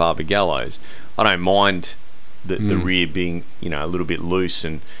down at Barbagallo's, I don't mind the rear being a little bit loose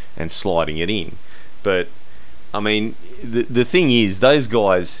and sliding it in. But I mean, the thing is, those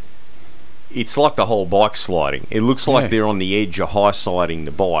guys, it's like the whole bike sliding. It looks like they're on the edge of high siding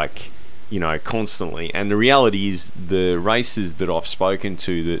the bike, constantly. And the reality is, the racers that I've spoken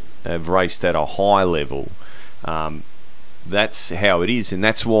to that have raced at a high level, that's how it is, and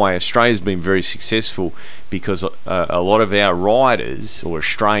that's why Australia's been very successful, because a lot of our riders, or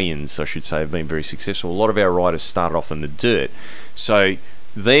Australians I should say, have been very successful. A lot of our riders started off in the dirt, so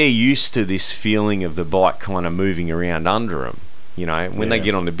they're used to this feeling of the bike kind of moving around under them. When they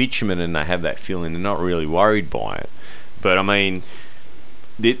get on the bitumen and they have that feeling, they're not really worried by it. But I mean,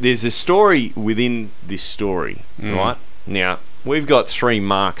 there's a story within this story, right? Now, we've got 3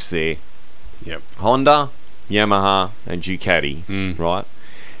 marks there. Yep. Honda, Yamaha and Ducati, right?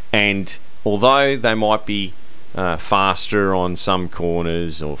 And although they might be faster on some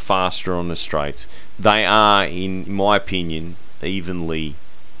corners or faster on the straights, they are, in my opinion, evenly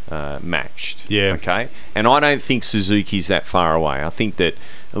matched. Yeah. Okay? And I don't think Suzuki's that far away. I think that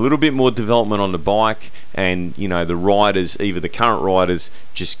a little bit more development on the bike, and the riders, either the current riders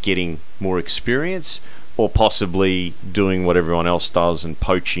just getting more experience, or possibly doing what everyone else does and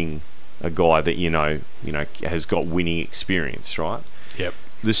poaching a guy that has got winning experience, right? Yep.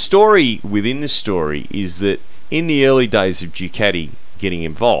 The story within the story is that in the early days of Ducati getting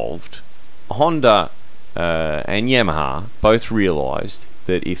involved, Honda and Yamaha both realised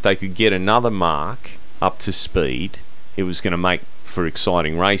that if they could get another mark up to speed, it was going to make for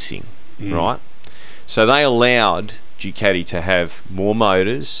exciting racing, right? So they allowed Ducati to have more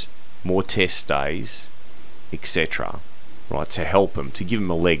motors, more test days, etc., right, to help them, to give them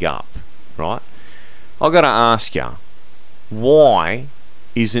a leg up, right? I've got to ask you, why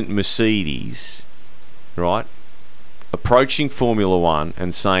isn't Mercedes, right, approaching Formula One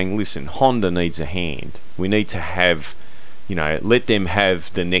and saying, listen, Honda needs a hand. We need to have, let them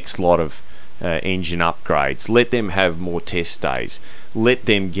have the next lot of engine upgrades. Let them have more test days. Let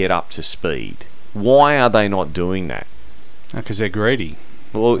them get up to speed. Why are they not doing that? Because they're greedy.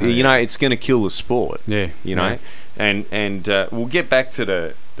 Well, it's going to kill the sport. Yeah. Yeah. And we'll get back to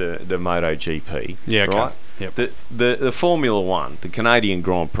the MotoGP. Yeah, okay. Right? Yep. The Formula One, the Canadian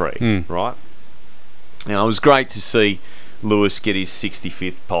Grand Prix, right? Now, it was great to see Lewis get his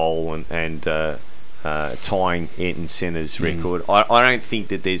 65th pole and tying Ayrton Senna's record. I don't think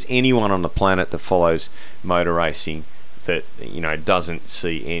that there's anyone on the planet that follows motor racing that doesn't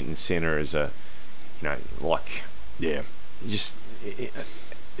see Ayrton Senna as a just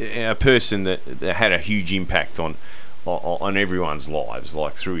a person that had a huge impact on everyone's lives,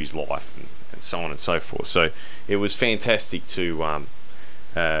 like through his life and so on and so forth. So it was fantastic to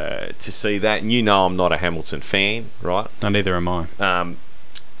see that. And I'm not a Hamilton fan, right? No, neither am I.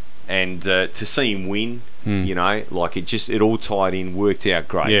 And to see him win, it all tied in, worked out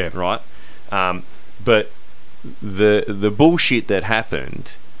great, right? But the bullshit that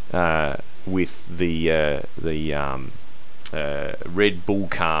happened with the Red Bull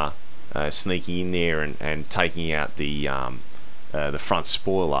car sneaking in there and taking out the front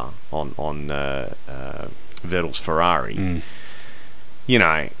spoiler on Vettel's Ferrari.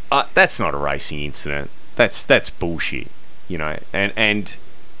 That's not a racing incident. That's bullshit. And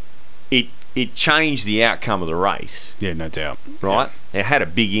it changed the outcome of the race. Yeah, no doubt. Right? Yeah. It had a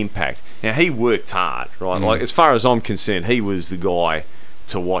big impact. Now, he worked hard, right? Like, as far as I'm concerned, he was the guy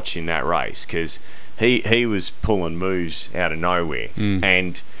to watch in that race, because he was pulling moves out of nowhere.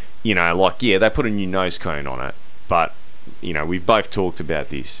 And, they put a new nose cone on it, but, we've both talked about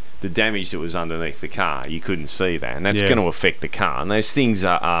this. The damage that was underneath the car, you couldn't see that, and that's going to affect the car. And those things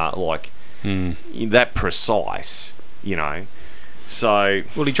are that precise, So,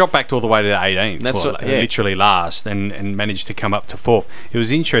 well, he dropped back all the way to the 18th. That's literally last, and managed to come up to 4th. It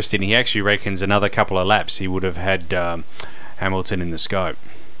was interesting. He actually reckons another couple of laps he would have had Hamilton in the scope.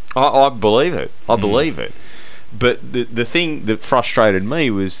 I believe it. I believe it. But the thing that frustrated me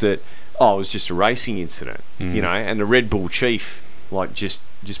was that it was just a racing incident, and the Red Bull chief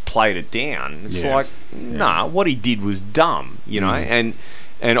just played it down. It's what he did was dumb, and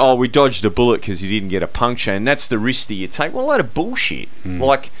we dodged a bullet because he didn't get a puncture, and that's the risk that you take. Well, a lot of bullshit.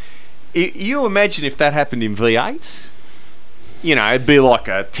 You imagine if that happened in V8s? It'd be like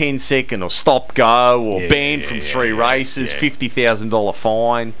a 10-second or stop go or banned from 3 races, $50,000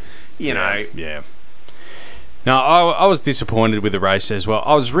 fine. Yeah. No, I was disappointed with the race as well.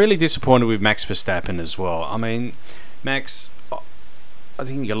 I was really disappointed with Max Verstappen as well. I mean, Max, I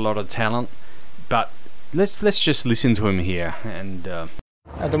think he got a lot of talent, but let's just listen to him here. And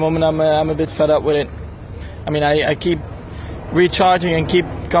at the moment, I'm a bit fed up with it. I mean, I keep recharging and keep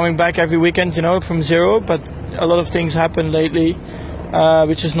coming back every weekend, from zero, but a lot of things happen lately,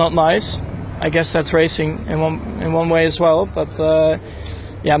 which is not nice. I guess that's racing in one way as well, but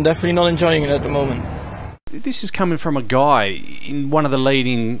I'm definitely not enjoying it at the moment. This is coming from a guy in one of the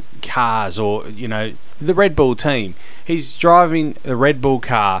leading cars, or the Red Bull team. He's driving a Red Bull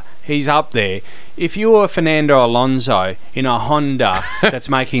car. He's up there. If you were Fernando Alonso in a Honda that's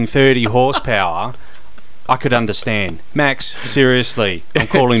making 30 horsepower, I could understand. Max, seriously, I'm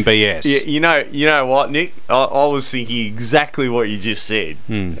calling BS. Yeah, you know what, Nick? I was thinking exactly what you just said.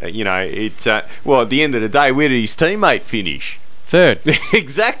 At the end of the day, where did his teammate finish? 3rd.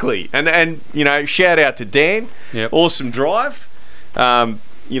 Exactly. And shout out to Dan. Yep. Awesome drive.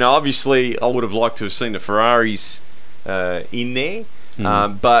 Obviously, I would have liked to have seen the Ferraris in there.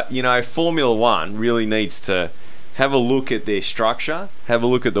 But, Formula One really needs to have a look at their structure, have a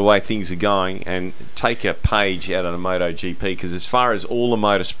look at the way things are going, and take a page out of the MotoGP, because as far as all the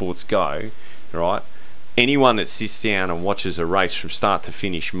motorsports go, right, anyone that sits down and watches a race from start to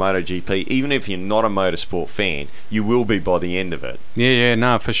finish, MotoGP, even if you're not a motorsport fan, you will be by the end of it. Yeah,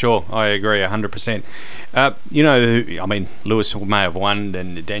 no, for sure. I agree 100%. Lewis may have won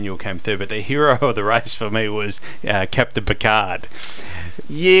and Daniel came third, but the hero of the race for me was Captain Picard.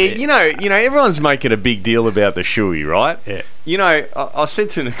 Yeah, everyone's making a big deal about the shoey, right? Yeah. I said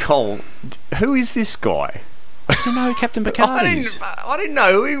to Nicole, who is this guy? I don't know who Captain Picard is. I didn't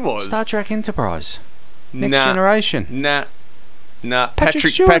know who he was. Star Trek Enterprise. Next generation. Nah.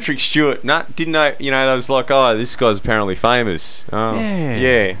 Patrick Stewart. Nah, didn't know. You know, they was like, oh, this guy's apparently famous. Oh,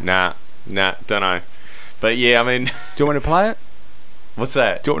 yeah. Nah, don't know. But yeah, I mean, do you want me to play it? What's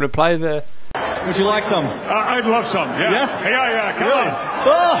that? Do you want me to play the? Would you like some? I'd love some. Yeah. Come really? on.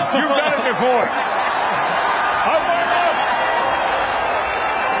 Oh. You've done it before.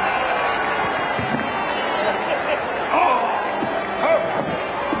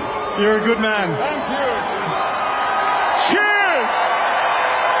 You're a good man. Thank you. Cheers!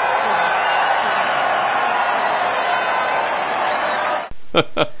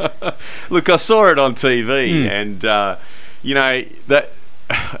 Look, I saw it on TV, and you know that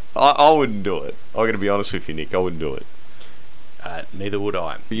I wouldn't do it. I'm going to be honest with you, Nick. I wouldn't do it. Neither would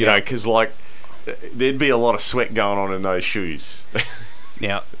I. You know, because like there'd be a lot of sweat going on in those shoes.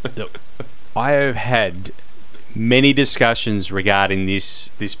 Now, look, I have had many discussions regarding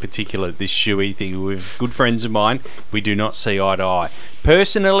this shoey thing with good friends of mine. We do not see eye to eye.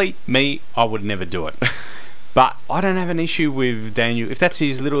 Personally, I would never do it. But I don't have an issue with Daniel. If that's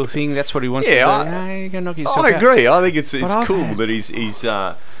his little thing, that's what he wants to do. You're gonna knock yourself out. I agree. I think it's cool that he's.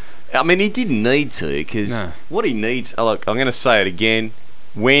 I mean, he didn't need to, because what he needs. Look, I'm going to say it again.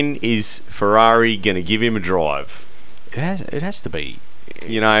 When is Ferrari going to give him a drive? It has to be.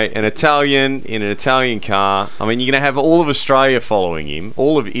 You know, an Italian in an Italian car. I mean, you're going to have all of Australia following him,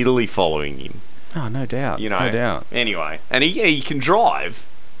 all of Italy following him. Oh, no doubt. You know, no doubt. Anyway, and he can drive.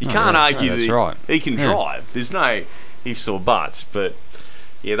 You can't argue that right. He can drive. There's no ifs or buts. But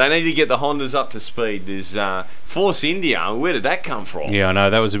yeah, they need to get the Hondas up to speed. There's Force India. Where did that come from? Yeah, I know,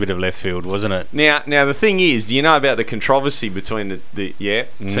 that was a bit of left field, wasn't it? Now the thing is, do you know about the controversy between the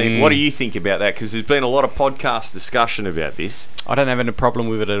team? What do you think about that? Because there's been a lot of podcast discussion about this. I don't have any problem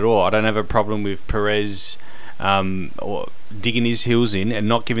with it at all. I don't have a problem with Perez or digging his heels in and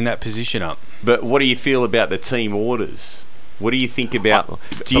not giving that position up. But what do you feel about the team orders? What do you think about?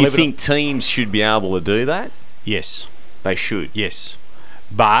 Do you think teams should be able to do that? Yes, they should. Yes,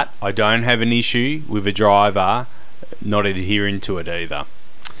 but I don't have an issue with a driver not adhering to it either.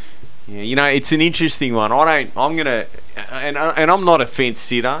 Yeah, you know, it's an interesting one. I'm gonna, and I'm not a fence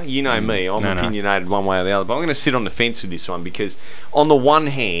sitter. You know me. I'm opinionated one way or the other. But I'm gonna sit on the fence with this one because, on the one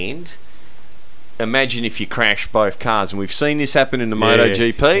hand, imagine if you crash both cars, and we've seen this happen in the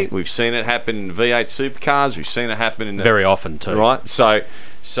MotoGP. We've seen it happen in V8 supercars. We've seen it happen in very often too. Right. So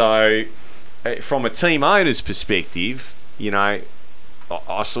from a team owner's perspective, you know,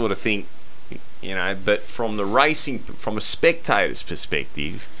 I sort of think, you know, but from a spectator's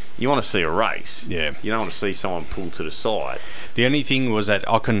perspective, you want to see a race. Yeah. You don't want to see someone pull to the side. The only thing was that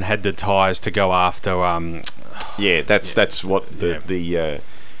Ocon had the tyres to go after. That's what the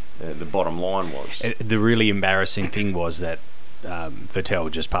bottom line was. The really embarrassing thing was that Vettel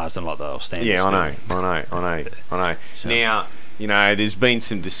just passed on like they'll stand. Yeah, I know. So. Now, you know, there's been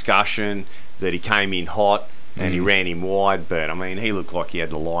some discussion that he came in hot and he ran him wide, but I mean, he looked like he had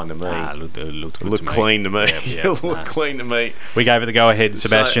the line to me. Looked clean to me. Looked clean to me. We gave it the go-ahead,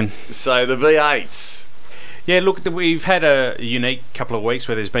 Sebastian. So the V8s. Yeah, look, we've had a unique couple of weeks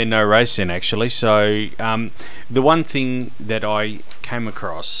where there's been no racing, actually. So the one thing that I came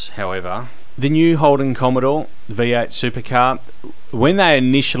across, however, the new Holden Commodore V8 supercar, when they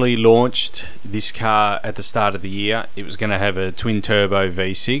initially launched this car at the start of the year, it was going to have a twin-turbo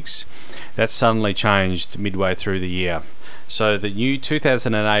V6. That suddenly changed midway through the year. So the new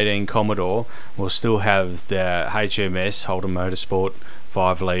 2018 Commodore will still have the HMS, Holden Motorsport,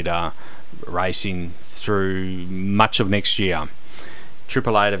 5-litre racing through much of next year.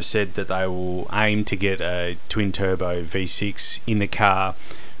 Triple Eight have said that they will aim to get a twin-turbo V6 in the car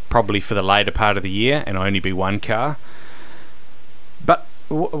probably for the later part of the year and only be one car. But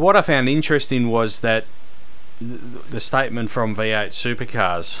what I found interesting was that the statement from V8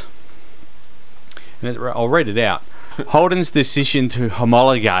 Supercars, and I'll read it out. Holden's decision to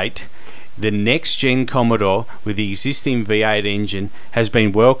homologate the next-gen Commodore with the existing V8 engine has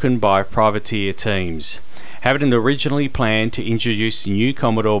been welcomed by privateer teams. Having originally planned to introduce the new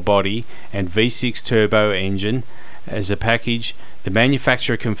Commodore body and V6 turbo engine as a package, the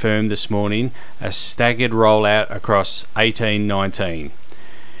manufacturer confirmed this morning a staggered rollout across 18-19.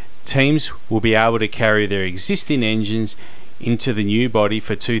 Teams will be able to carry their existing engines into the new body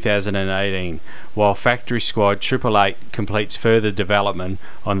for 2018, while factory squad Triple Eight completes further development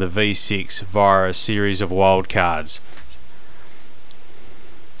on the V6 via a series of wildcards.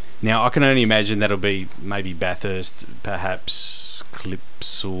 Now, I can only imagine that'll be maybe Bathurst, perhaps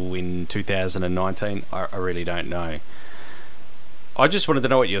Clipsal in 2019. I really don't know. I just wanted to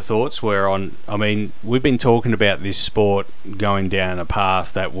know what your thoughts were on, I mean, we've been talking about this sport going down a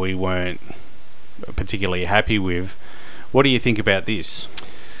path that we weren't particularly happy with. What do you think about this?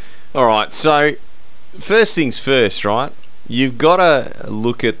 All right, so first things first, right? You've got to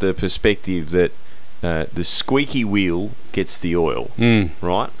look at the perspective that the squeaky wheel gets the oil,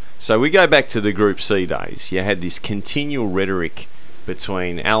 right? So we go back to the Group C days. You had this continual rhetoric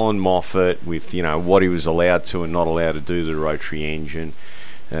between Alan Moffat with, what he was allowed to and not allowed to do to the rotary engine,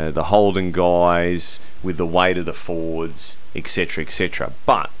 the Holden guys with the weight of the Fords, etc., etc.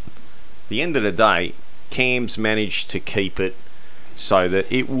 But at the end of the day, Cam's managed to keep it so that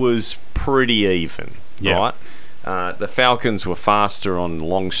it was pretty even, right? The Falcons were faster on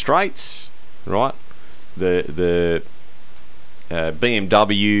long straights, right? The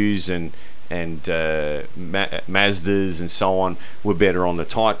BMWs and Mazdas and so on were better on the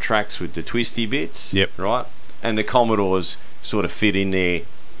tight tracks with the twisty bits, right? And the Commodores sort of fit in there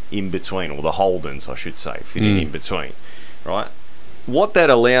in between, or the Holdens, I should say, fit in between, right? What that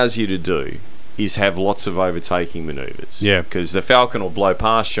allows you to do is have lots of overtaking manoeuvres. Yeah. Because the Falcon will blow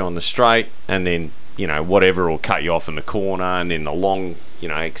past you on the straight, and then, whatever will cut you off in the corner, and then the long,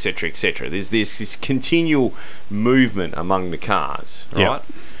 etc., etc. There's this continual movement among the cars, right?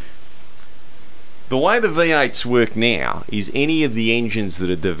 The way the V8s work now is any of the engines that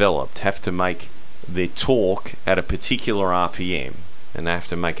are developed have to make their torque at a particular RPM, and they have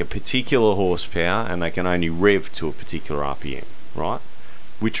to make a particular horsepower, and they can only rev to a particular RPM, right?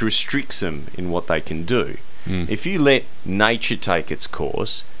 Which restricts them in what they can do. If you let nature take its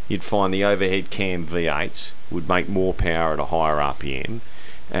course, you'd find the overhead cam V8s would make more power at a higher RPM,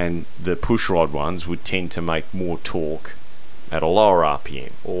 and the pushrod ones would tend to make more torque at a lower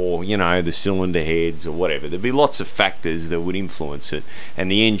RPM, or the cylinder heads or whatever. There'd be lots of factors that would influence it,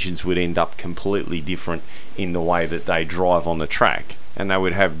 and the engines would end up completely different in the way that they drive on the track, and they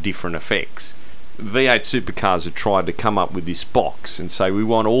would have different effects. V8 supercars have tried to come up with this box and say we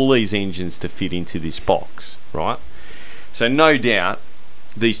want all these engines to fit into this box, right? So no doubt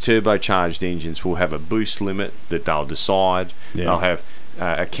these turbocharged engines will have a boost limit that they'll decide. They'll have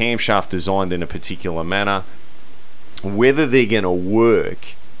a camshaft designed in a particular manner. Whether they're going to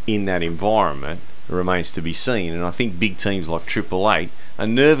work in that environment remains to be seen, and I think big teams like Triple Eight are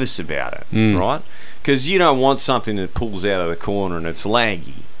nervous about it, right? Because you don't want something that pulls out of the corner and it's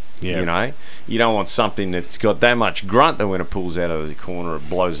laggy. You don't want something that's got that much grunt that when it pulls out of the corner it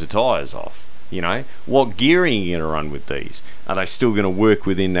blows the tyres off. What gearing are you going to run with these? Are they still going to work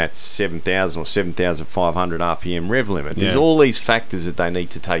within that 7,000 or 7,500 RPM rev limit? There's all these factors that they need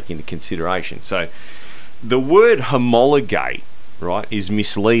to take into consideration. So the word homologate, right, is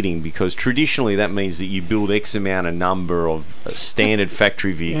misleading, because traditionally that means that you build X amount of number of a standard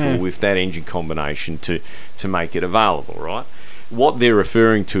factory vehicle with that engine combination to make it available, right? What they're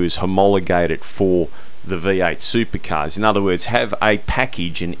referring to is homologate it for the V8 supercars. In other words, have a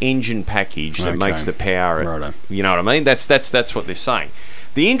package, an engine package that makes the power. You know what I mean? That's what they're saying.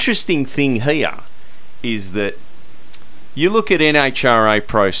 The interesting thing here is that you look at NHRA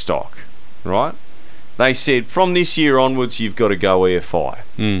Pro Stock, right? They said from this year onwards you've got to go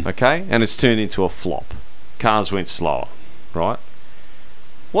EFI, okay? And it's turned into a flop. Cars went slower, right?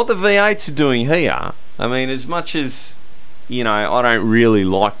 What the V8s are doing here, I mean, as much as I don't really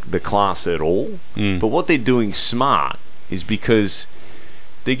like the class at all, but what they're doing smart is because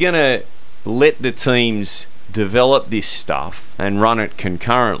they're going to let the teams develop this stuff and run it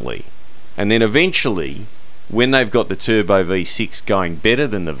concurrently, and then eventually when they've got the turbo V6 going better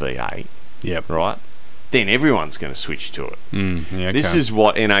than the V8, right, then everyone's going to switch to it. This is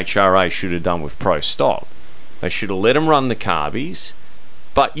what NHRA should have done with Pro Stock. They should have let them run the carbies,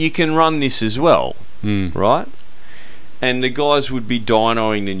 but you can run this as well, right? And the guys would be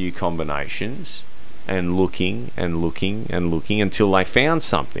dynoing the new combinations and looking and looking and looking until they found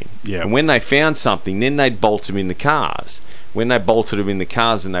something. And when they found something, then they'd bolt them in the cars. When they bolted them in the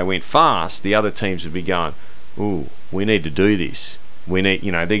cars and they went fast, the other teams would be going, ooh, we need to do this. We need,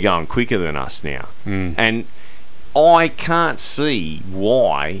 they're going quicker than us now. And I can't see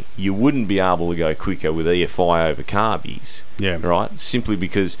why you wouldn't be able to go quicker with EFI over carbies. Right? Simply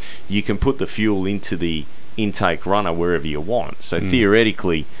because you can put the fuel into the intake runner wherever you want. So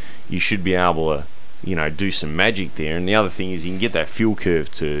theoretically, you should be able to, do some magic there. And the other thing is you can get that fuel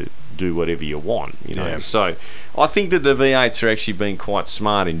curve to do whatever you want. So I think that the V8s are actually being quite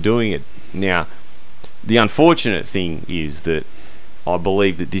smart in doing it. Now, the unfortunate thing is that I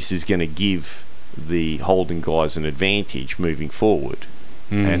believe that this is going to give the Holden guys an advantage moving forward.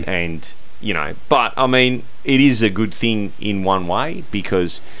 And but I mean, it is a good thing in one way,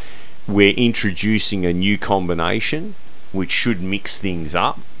 because we're introducing a new combination which should mix things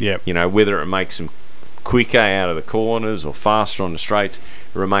up. Whether it makes them quicker out of the corners or faster on the straights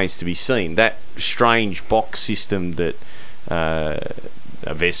remains to be seen. That strange box system that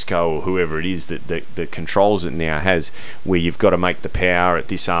Avesco or whoever it is that controls it now has, where you've got to make the power at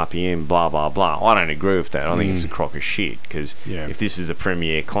this RPM, blah, blah, blah. I don't agree with that. I think it's a crock of shit, because if this is a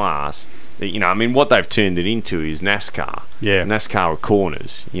premier class, you know, I mean, what they've turned it into is NASCAR. Yeah. NASCAR with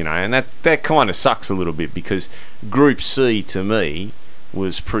corners, you know, and that kind of sucks a little bit, because Group C, to me,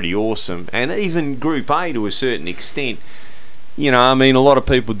 was pretty awesome. And even Group A, to a certain extent, you know, I mean, a lot of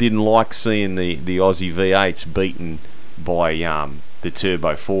people didn't like seeing the Aussie V8s beaten by the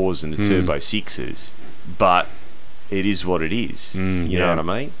Turbo 4s and the Turbo 6s, but it is what it is. You know what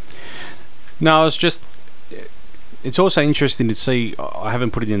I mean? No, it's also interesting to see. I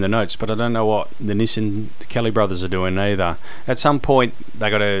haven't put it in the notes, but I don't know what the Nissan Kelly brothers are doing either. At some point, they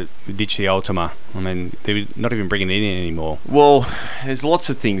got to ditch the Ultima. I mean, they're not even bringing it in anymore. Well, there's lots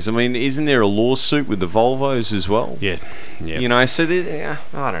of things. I mean, isn't there a lawsuit with the Volvos as well? Yeah. You know, so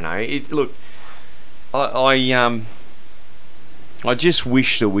I don't know. Look, I just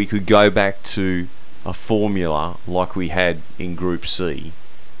wish that we could go back to a formula like we had in Group C,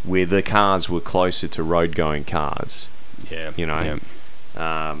 where the cars were closer to road-going cars. Yeah. You know?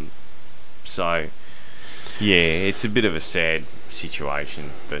 Yeah. So, yeah, it's a bit of a sad situation.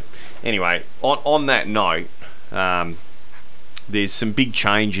 But anyway, on that note, there's some big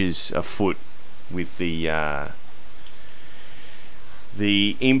changes afoot with the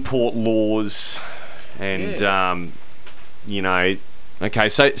import laws and... you know, okay,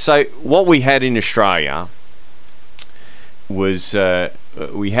 so what we had in Australia was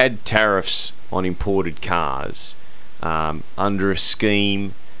we had tariffs on imported cars under a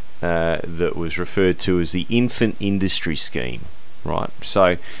scheme that was referred to as the Infant Industry Scheme, right?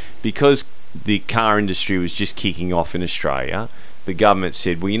 So because the car industry was just kicking off in Australia, the government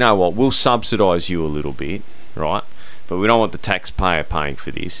said, well, you know what, we'll subsidise you a little bit, right? But we don't want the taxpayer paying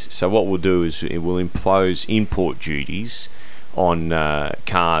for this. So what we'll do is it will impose import duties on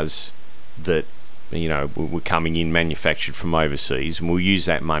cars that, you know, were coming in manufactured from overseas, and we'll use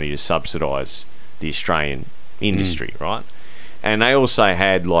that money to subsidise the Australian industry, right? And they also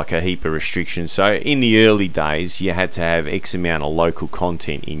had like a heap of restrictions. So in the early days, you had to have X amount of local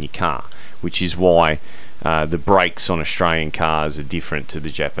content in your car, which is why the brakes on Australian cars are different to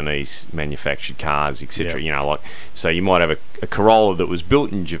the Japanese manufactured cars, etc. You know, like, so you might have a Corolla that was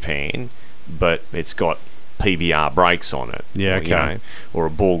built in Japan, but it's got PBR brakes on it, okay, you know, or a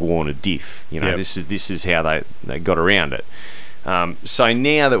Borg Warner diff. You know, this is how they got around it. So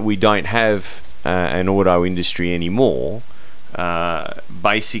now that we don't have an auto industry anymore,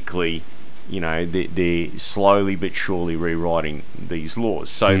 basically, you know, they're slowly but surely rewriting these laws.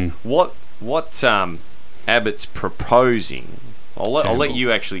 So what Abbott's proposing, I'll let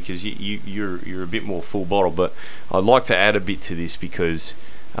you actually, because you're a bit more full bottle, but I'd like to add a bit to this, because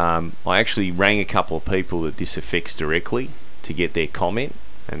I actually rang a couple of people that this affects directly to get their comment,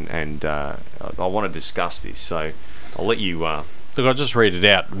 and I want to discuss this. So I'll let you. Look, I'll just read it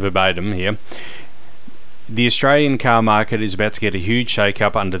out verbatim here. The Australian car market is about to get a huge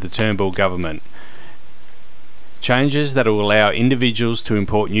shake-up under the Turnbull government. Changes that will allow individuals to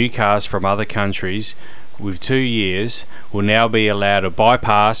import new cars from other countries with 2 years will now be allowed to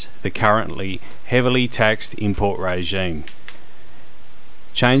bypass the currently heavily taxed import regime.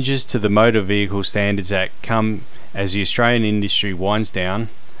 Changes to the Motor Vehicle Standards Act come as the Australian industry winds down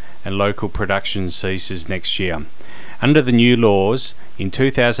and local production ceases next year. Under the new laws, in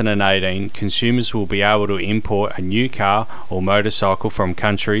 2018, consumers will be able to import a new car or motorcycle from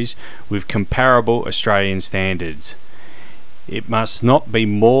countries with comparable Australian standards. It must not be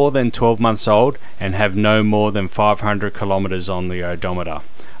more than 12 months old and have no more than 500 kilometres on the odometer.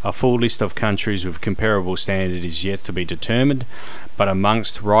 A full list of countries with comparable standard is yet to be determined, but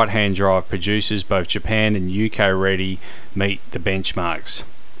amongst right-hand drive producers, both Japan and UK already meet the benchmarks.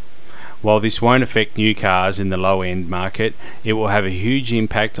 While this won't affect new cars in the low-end market, it will have a huge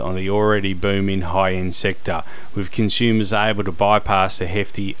impact on the already booming high-end sector, with consumers able to bypass the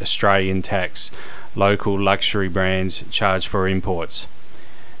hefty Australian tax local luxury brands charge for imports.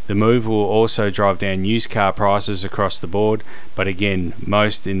 The move will also drive down used car prices across the board, but again,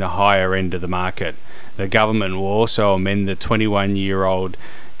 most in the higher end of the market. The government will also amend the 21-year-old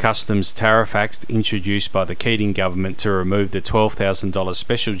Customs Tariff Act introduced by the Keating government to remove the $12,000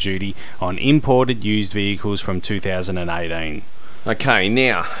 special duty on imported used vehicles from 2018. Okay,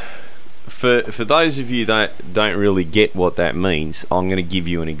 now, for those of you that don't really get what that means, I'm going to give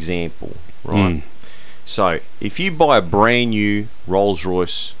you an example, right? So, if you buy a brand new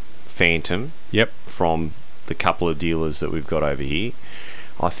Rolls-Royce Phantom from the couple of dealers that we've got over here,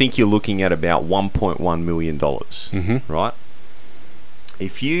 I think you're looking at about $1.1 million, right?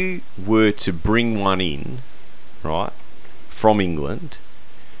 If you were to bring one in, right, from England,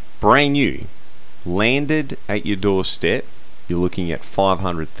 brand new, landed at your doorstep, you're looking at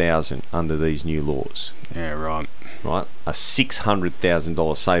 $500,000 under these new laws. Yeah, right. Right? A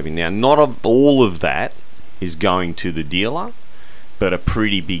 $600,000 saving. Now, not all of that is going to the dealer, but a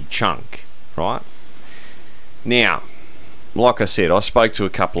pretty big chunk, right? Now, like I said, I spoke to a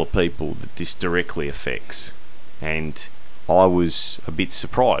couple of people that this directly affects, and I was a bit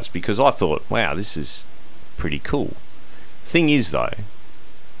surprised because I thought, wow, this is pretty cool. Thing is, though,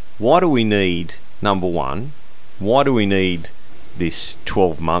 why do we need, number one, why do we need this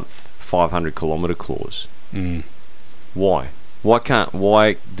 12-month 500 kilometre clause? Why?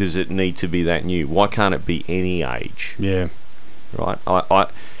 Why does it need to be that new? Why can't it be any age? Yeah. Right? I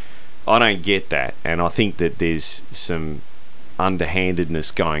don't get that, and I think that there's some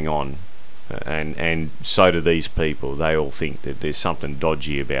underhandedness going on, and so do these people. They all think that there's something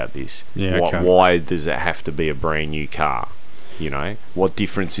dodgy about this. Yeah, okay. Why does it have to be a brand new car? You know, what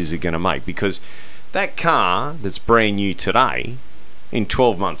difference is it going to make? Because that car that's brand new today, in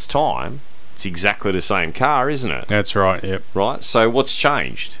 12 months' time, it's exactly the same car, isn't it? That's right, yep. Right? So what's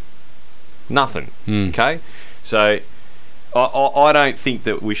changed? Nothing. Okay? So I don't think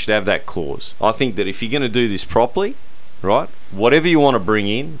that we should have that clause. I think that if you're going to do this properly, right, whatever you want to bring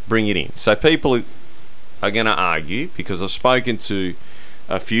in, bring it in. So people are going to argue, because I've spoken to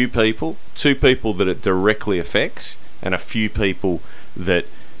a few people, 2 people that it directly affects, and a few people that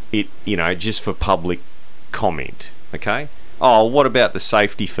it, you know, just for public comment. Okay? Oh, what about the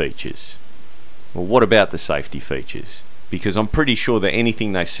safety features? Well, what about the safety features? Because I'm pretty sure that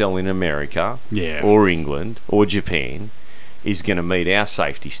anything they sell in America or England or Japan is going to meet our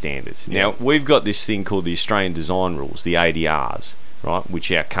safety standards. Now, we've got this thing called the Australian Design Rules, the ADRs, right,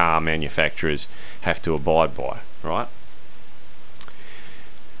 which our car manufacturers have to abide by, right?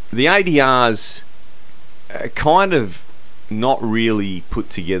 The ADRs are kind of not really put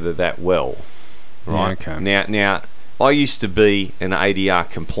together that well, right? Yeah, okay. Now, I used to be an ADR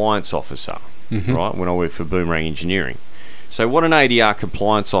compliance officer, right, when I worked for Boomerang Engineering. So what an ADR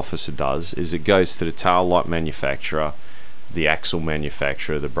compliance officer does is it goes to the tail light manufacturer, the axle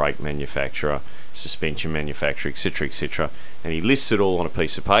manufacturer, the brake manufacturer, suspension manufacturer, etc., and he lists it all on a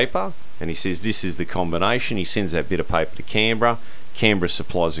piece of paper, and he says this is the combination. He sends that bit of paper to Canberra. Canberra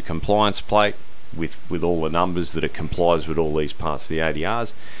supplies a compliance plate with all the numbers that it complies with all these parts of the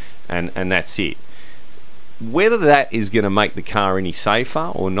ADRs, and that's it. Whether that is going to make the car any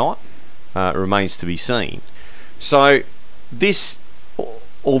safer or not remains to be seen. So this,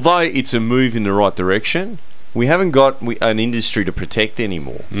 although it's a move in the right direction, we haven't got an industry to protect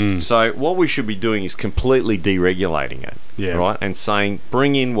anymore. So what we should be doing is completely deregulating it, right? And saying,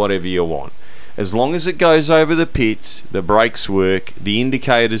 bring in whatever you want. As long as it goes over the pits, the brakes work, the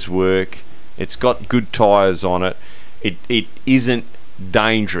indicators work, it's got good tyres on it, it isn't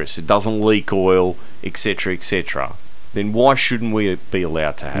dangerous, it doesn't leak oil, etc., then why shouldn't we be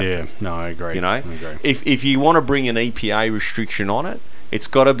allowed to have it? Yeah, no, I agree. You know, I agree. If you want to bring an EPA restriction on it, it's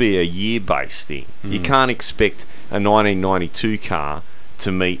got to be a year-based thing. You can't expect a 1992 car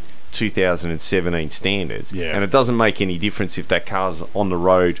to meet 2017 standards. And it doesn't make any difference if that car's on the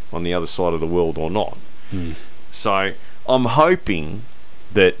road on the other side of the world or not. So I'm hoping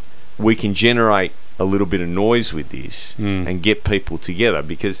that we can generate a little bit of noise with this and get people together,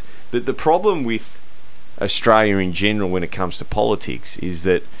 because the problem with Australia in general when it comes to politics is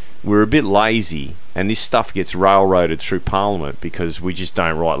that we're a bit lazy, and this stuff gets railroaded through Parliament because we just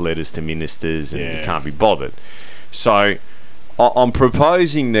don't write letters to ministers and we can't be bothered. So I'm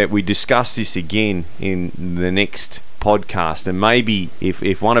proposing that we discuss this again in the next podcast, and maybe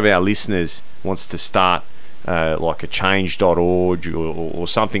if one of our listeners wants to start like a change.org or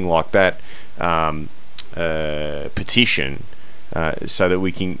something like that petition, so that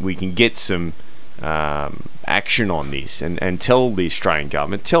we can get some action on this and tell the Australian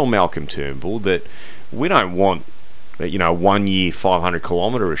government, tell Malcolm Turnbull that we don't want 1 year 500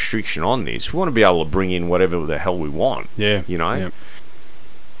 kilometre restriction on this. We want to be able to bring in whatever the hell we want. All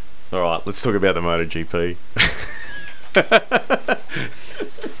right, let's talk about the MotoGP.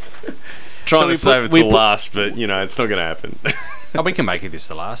 Trying to save it to last, but it's not going to happen. Oh, we can make it this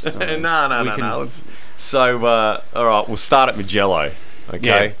the last. No. So all right, we'll start at Mugello.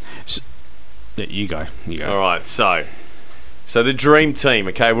 Okay. Yeah, you go. All right, so the dream team.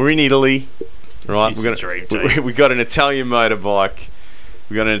 Okay, we're in Italy. Right, we got an Italian motorbike.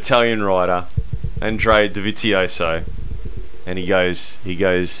 We got an Italian rider, Andrea Dovizioso, and he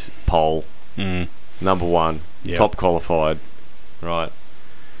goes pole, number one, top qualified. Right,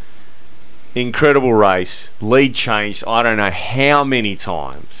 incredible race. Lead changed, I don't know how many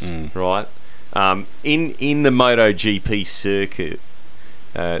times, right? In the MotoGP circuit,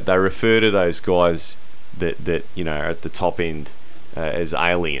 they refer to those guys that you know are at the top end as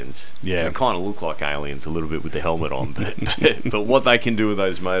aliens. Yeah, they kind of look like aliens a little bit with the helmet on, but what they can do with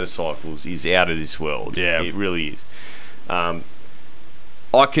those motorcycles is out of this world. Yeah, it really is.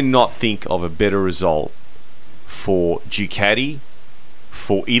 I cannot think of a better result for Ducati,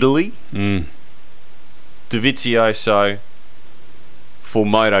 for Italy, Dovizioso, for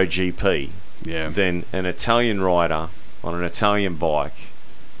MotoGP, than an Italian rider on an Italian bike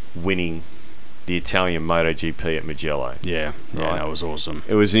winning the Italian MotoGP at Mugello. Yeah, right? That was awesome.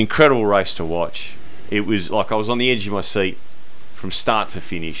 It was an incredible race to watch. It was like I was on the edge of my seat from start to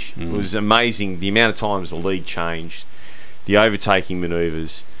finish. It was amazing the amount of times the lead changed, the overtaking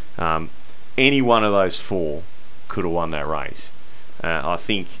manoeuvres. Any one of those four could have won that race. I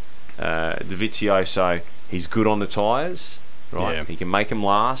think Dovizioso, he's good on the tyres, right? Yeah. He can make them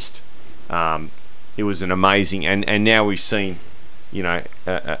last. It was an amazing, and now we've seen, you know,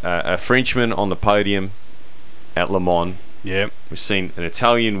 a Frenchman on the podium at Le Mans. Yeah, we've seen an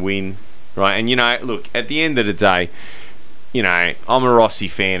Italian win, right? And you know, look, at the end of the day, you know, I'm a Rossi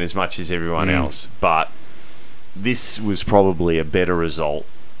fan as much as everyone else, but this was probably a better result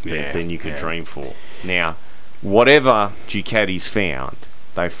than you could dream for. Now, whatever Ducati's found,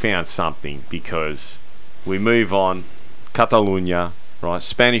 they found something, because we move on. Catalunya, right?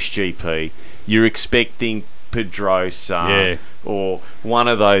 Spanish GP. You're expecting Pedrosa or one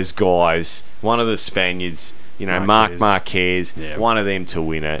of those guys, one of the Spaniards, you know, Marc Marquez, one of them to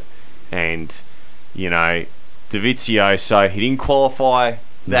win it. And, you know, Dovizioso, he didn't qualify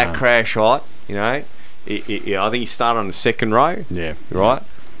that crash hot, you know. I think he started on the second row. Yeah. Right?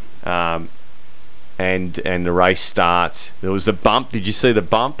 And the race starts. There was a bump. Did you see the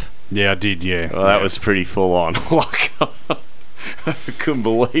bump? Yeah, I did, yeah. Well, that was pretty full on. Like, I couldn't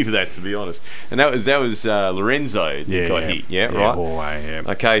believe that, to be honest. And that was Lorenzo that got hit. Yeah, right? All the way, yeah.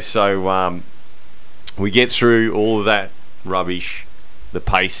 Okay, so we get through all of that rubbish. The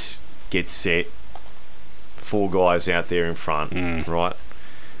pace gets set. 4 guys out there in front, right?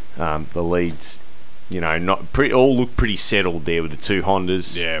 The leads, you know, all look pretty settled there with the 2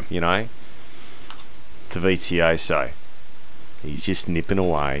 Hondas. Yeah. You know, Dovizioso, he's just nipping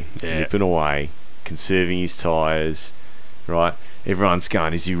away, conserving his tyres, right? Everyone's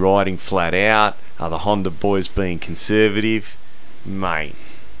going, is he riding flat out? Are the Honda boys being conservative? Mate,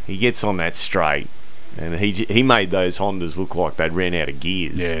 he gets on that straight, and he made those Hondas look like they'd ran out of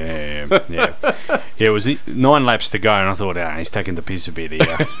gears. Yeah. It was 9 laps to go, and I thought, he's taking the piss a bit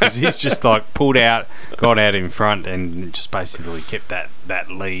here. 'Cause he's just like pulled out, got out in front, and just basically kept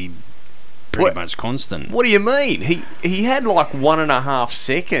that lead pretty much constant. What do you mean? He had like 1.5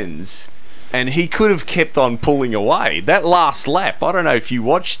 seconds, and he could have kept on pulling away. That last lap, I don't know if you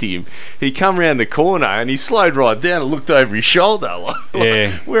watched him, he come around the corner and he slowed right down and looked over his shoulder.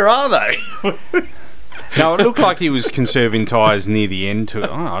 Where are they? No, it looked like he was conserving tyres near the end to it.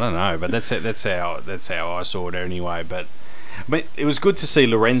 Oh, I don't know, but that's how I saw it anyway. But it was good to see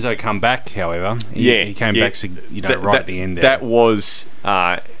Lorenzo come back. However, he came back, right at the end there. That was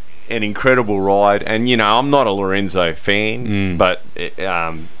an incredible ride, and you know, I'm not a Lorenzo fan, but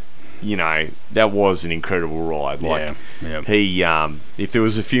you know, that was an incredible ride. Like he, if there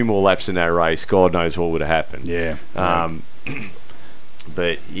was a few more laps in that race, God knows what would have happened.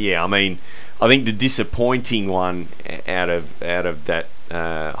 But yeah, I mean, I think the disappointing one out of that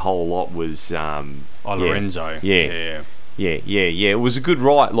whole lot was Lorenzo. Yeah. It was a good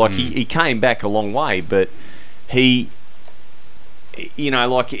ride. Like he came back a long way, but he, you know,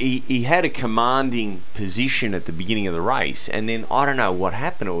 like he had a commanding position at the beginning of the race, and then I don't know what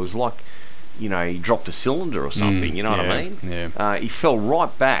happened. It was like, you know, he dropped a cylinder or something. You know what I mean? Yeah. He fell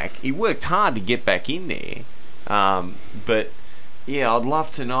right back. He worked hard to get back in there, but. Yeah, I'd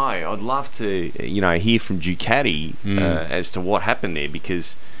love to know. I'd love to, you know, hear from Ducati as to what happened there,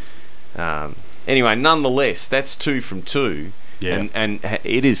 because anyway, nonetheless, that's 2 from 2, and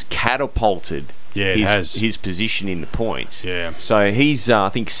it has catapulted his position in the points. Yeah. So he's I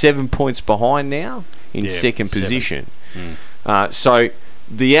think 7 points behind now in second position. So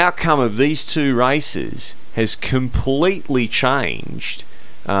the outcome of these 2 races has completely changed.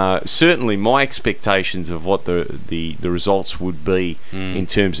 Certainly my expectations of what the results would be in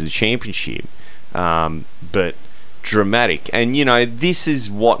terms of the championship, but dramatic. And you know, this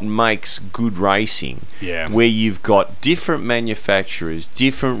is what makes good racing, where you've got different manufacturers,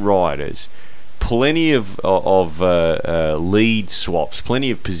 different riders, plenty of lead swaps,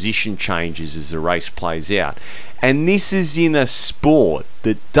 plenty of position changes as the race plays out, And this is in a sport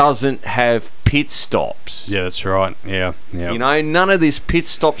that doesn't have pit stops. Yeah, that's right. Yeah. You know, none of this pit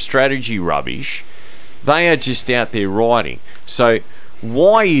stop strategy rubbish. They are just out there riding. So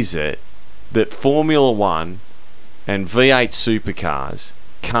why is it that Formula One and V8 supercars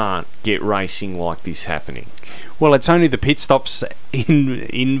can't get racing like this happening? Well, it's only the pit stops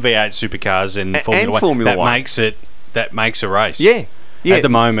in V8 supercars and Formula One that makes a race. Yeah. At the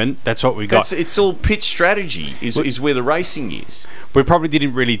moment, that's what we got. It's all pit strategy is where the racing is. We probably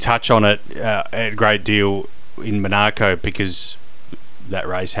didn't really touch on it a great deal in Monaco because that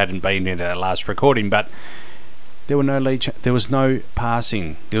race hadn't been in our last recording, but there were no lead. There was no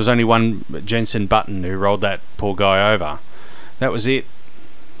passing. There was only one Jenson Button who rolled that poor guy over. That was it.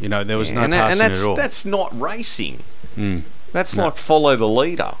 You know, there was no passing at all. That's not racing. That's like follow the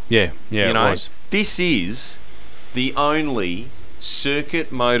leader. Yeah, you it know, was. This is the only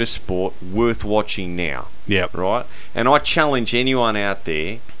circuit motorsport worth watching now. Yep. Right? And I challenge anyone out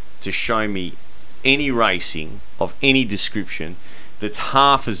there to show me any racing of any description that's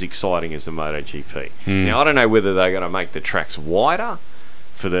half as exciting as the MotoGP. Now, I don't know whether they're going to make the tracks wider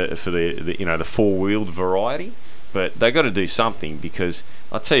for the you know, the four-wheeled variety, but they got to do something, because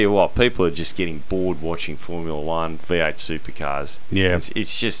I tell you what, people are just getting bored watching Formula One, V8 supercars. Yeah.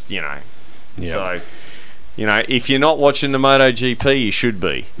 It's just, you know. Yep. So, you know, if you're not watching the MotoGP, you should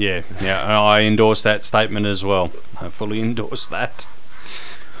be. Yeah, I endorse that statement as well. I fully endorse that.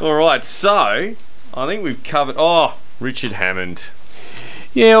 All right, so I think we've covered... Oh, Richard Hammond.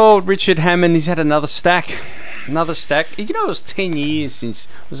 Yeah, old Richard Hammond, he's had another stack. You know, it was 10 years since...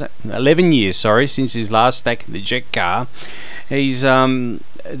 11 years, since his last stack in the jet car. He's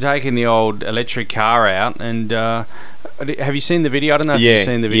taken the old electric car out and... have you seen the video? I don't know if you've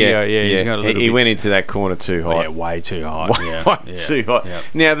seen the video. Yeah, he's got a little he went into that corner too hot. Yeah, way too hot. Way too hot. Yeah.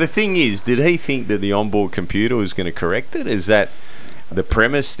 Now, the thing is, did he think that the onboard computer was going to correct it? Is that the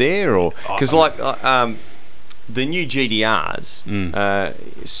premise there? Or because, the new GDRs,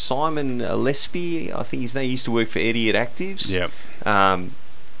 Simon Lesby, I think his name, used to work for Eddie at Actives. Yep.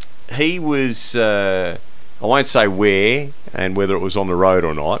 He was... I won't say where and whether it was on the road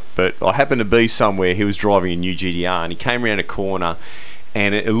or not, but I happened to be somewhere. He was driving a new GDR and he came around a corner,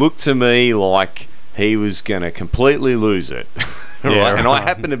 and it looked to me like he was going to completely lose it. Right? And I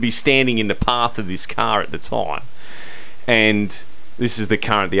happened to be standing in the path of this car at the time, and this is the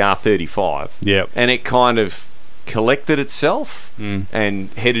current, the R35. Yep. And it kind of collected itself and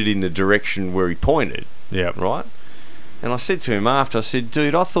headed in the direction where he pointed. Yep. Right? And I said to him after, I said,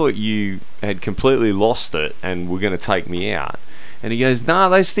 dude, I thought you had completely lost it and were going to take me out. And he goes, nah,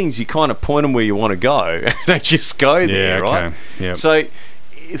 those things, you kind of point them where you want to go. They just go there, right? Yep. So,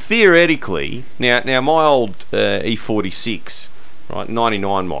 theoretically, now my old E46, right,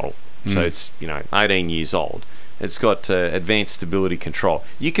 99 model, so it's, 18 years old. It's got advanced stability control.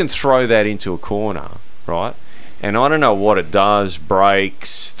 You can throw that into a corner, right? And I don't know what it does,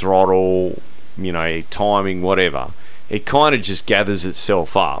 brakes, throttle, timing, whatever. It kind of just gathers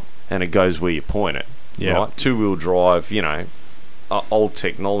itself up and it goes where you point it. Yep. Right? Two-wheel drive, old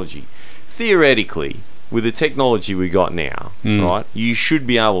technology. Theoretically, with the technology we got now, right, you should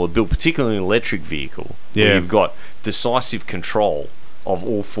be able to build, particularly an electric vehicle, where you've got decisive control of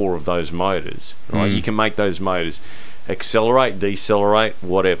all four of those motors. Right? You can make those motors accelerate, decelerate,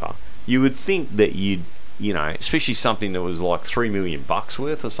 whatever. You would think that you'd, especially something that was like $3 million worth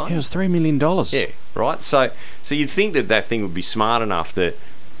or something. Yeah, it was $3 million. Yeah, right. So you'd think that thing would be smart enough that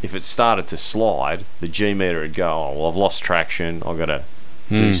if it started to slide, the G meter would go, oh, well, I've lost traction. I've got to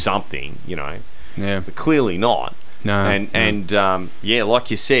do something, Yeah. But clearly not. No. And like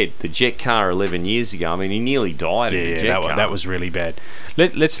you said, the jet car 11 years ago, I mean, he nearly died in the jet car. That was really bad.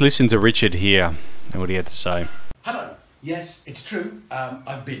 Let's listen to Richard here and what he had to say. Hello. Yes, it's true.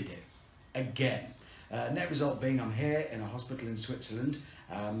 I've been there again. Net result being I'm here in a hospital in Switzerland.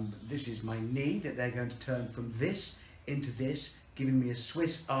 This is my knee that they're going to turn from this into this, giving me a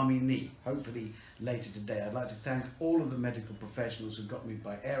Swiss Army knee, hopefully later today. I'd like to thank all of the medical professionals who got me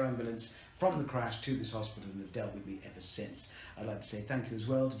by air ambulance from the crash to this hospital and have dealt with me ever since. I'd like to say thank you as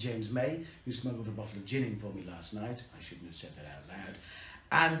well to James May, who smuggled a bottle of gin in for me last night. I shouldn't have said that out loud.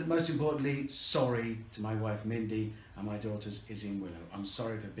 And most importantly, sorry to my wife Mindy and my daughters Izzy and Willow. I'm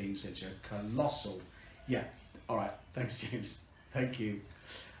sorry for being such a colossal... Yeah, all right. Thanks, James. Thank you.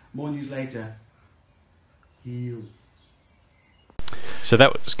 More news later. Heal. So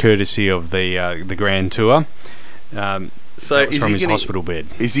that was courtesy of the Grand Tour. So is from his hospital bed.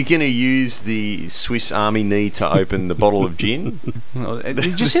 Is he going to use the Swiss Army knee to open the bottle of gin?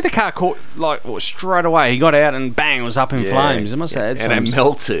 Did you see the car caught straight away? He got out and bang, it was up in flames. It must have had and it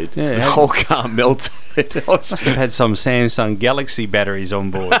melted. Yeah, the whole car melted. Must have had some Samsung Galaxy batteries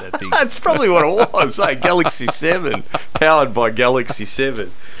on board, that thing. That's probably what it was. Galaxy 7, powered by Galaxy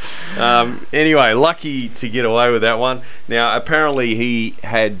 7. Anyway, lucky to get away with that one. Now, apparently he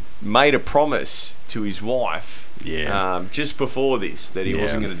had made a promise to his wife just before this that he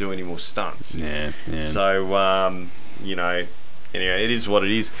wasn't going to do any more stunts. Yeah. So, anyway, it is what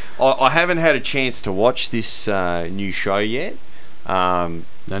it is. I haven't had a chance to watch this new show yet. No,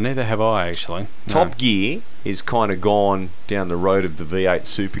 neither have I, actually. Top Gear is kind of gone down the road of the V8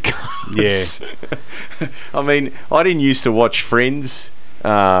 supercars. Yeah. I mean, I didn't used to watch Friends,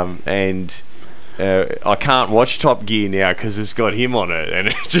 and I can't watch Top Gear now because it's got him on it, and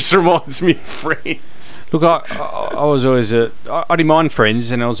it just reminds me of Friends. Look, I was always I didn't mind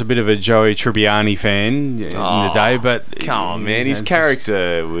Friends, and I was a bit of a Joey Tribbiani fan in the day, but... Come on, man. His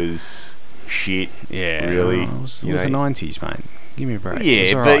character was shit. Yeah. Really. It was the 90s, mate. Give me a break.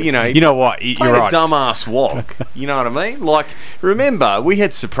 Yeah, but right. You know what? You're right. A dumbass walk. You know what I mean? Like, remember we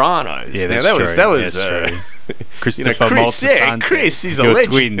had Sopranos. Yeah, now, that's that was true. Chris. Christopher Moltisanti. Chris is a Your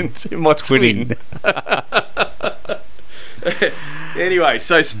legend. twin. My twin. Anyway,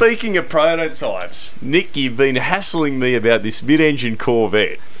 so speaking of prototypes, Nick, you've been hassling me about this mid-engine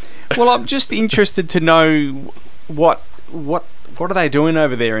Corvette. Well, I'm just interested to know what are they doing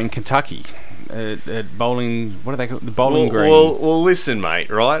over there in Kentucky? At Bowling, what are they called? The Bowling Green. Well, listen, mate.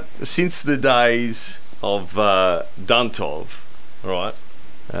 Right, since the days of Duntov, right,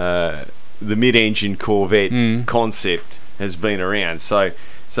 the mid-engine Corvette concept has been around. So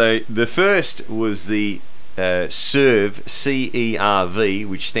the first was the CERV, CERV,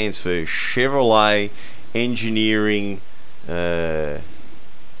 which stands for Chevrolet Engineering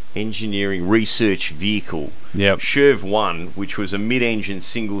Research Vehicle. Yep. CHEV 1, which was a mid-engine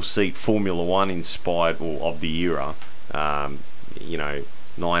single-seat Formula 1 inspired, or of the era,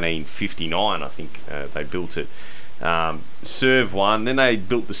 1959, I think they built it. CERV 1, then they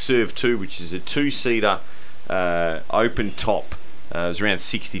built the CERV 2, which is a two-seater open top. It was around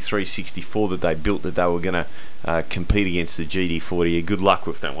 63, 64 that they built, that they were going to compete against the GD40. Good luck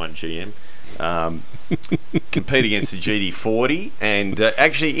with that one, GM. Compete against the GD40, and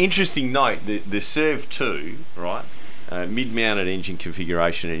actually, interesting note, the CERV 2, right, mid-mounted engine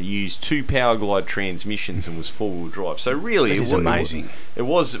configuration, it used 2 Powerglide transmissions and was four-wheel drive. So really, it is amazing. It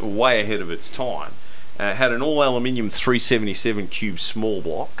was way ahead of its time. Had an all-aluminium 377 cube small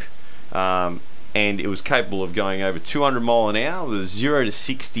block, and it was capable of going over 200 mile an hour with 0 to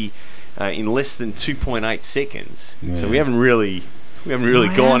 60 in less than 2.8 seconds. Yeah. So we haven't really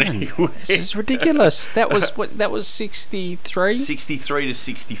gone anywhere. This is ridiculous. That was 63? 63 to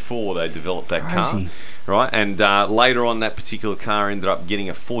 64 they developed that Crazy. car. Right, and later on that particular car ended up getting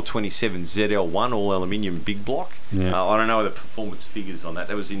a 427 ZL1 all aluminium big block. Yeah. I don't know the performance figures on that.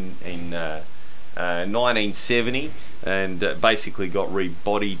 That was in 1970, and basically got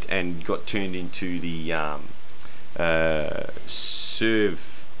rebodied and got turned into the CERV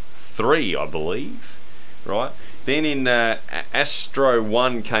 3, I believe. Right. Then in Astro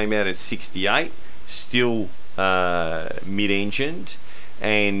 1 came out at 68, still mid-engined,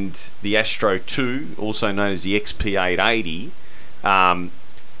 and the Astro 2, also known as the XP880.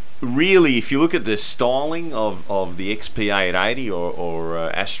 Really, if you look at the styling of the XP880 or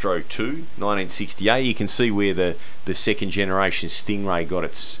Astro 2, 1968, you can see where the second generation Stingray got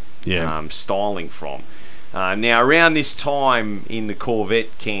its styling from. Now, around this time in the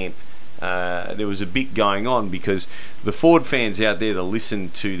Corvette camp, there was a bit going on, because the Ford fans out there that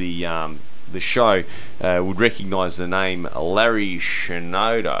listen to the show would recognise the name Larry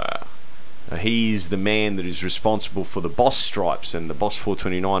Shinoda. He's the man that is responsible for the Boss stripes and the Boss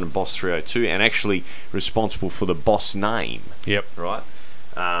 429 and Boss 302, and actually responsible for the Boss name. Yep. Right?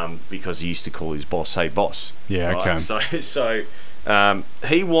 Because he used to call his boss, "Hey, boss." Yeah, right? okay. So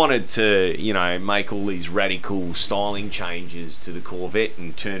he wanted to, make all these radical styling changes to the Corvette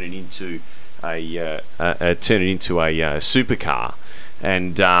and turn it into a supercar,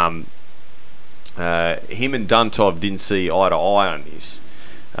 and him and Duntov didn't see eye to eye on this.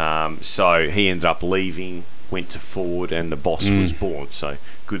 So he ended up leaving, went to Ford, and the Boss was born. So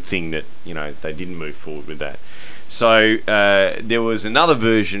good thing that they didn't move forward with that. So there was another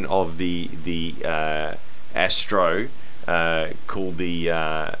version of the Astro called the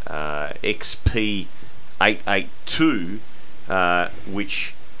XP882,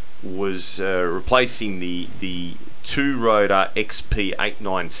 which was replacing the two-rotor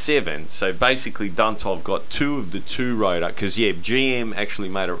XP897. So basically Duntov got two of the two-rotor, because GM actually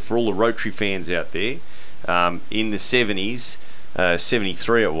made it for all the rotary fans out there. In the 70s,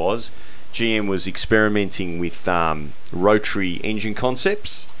 73 it was, GM was experimenting with rotary engine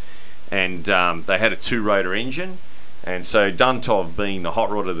concepts, and they had a 2-rotor engine. And so Duntov, being the hot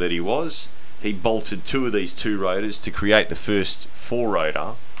rodder that he was, he bolted 2 of these 2 rotors to create the first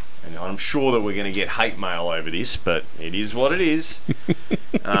 4-rotor. And I'm sure that we're going to get hate mail over this, but it is what it is.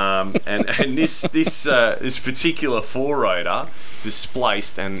 And this particular 4-rotor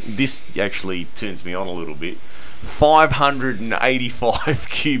displaced, and this actually turns me on a little bit, 585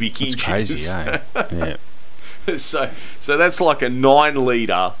 cubic inches. That's crazy, eh? Yeah. So that's like a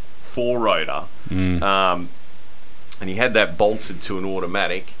 9-litre 4-rotor. And he had that bolted to an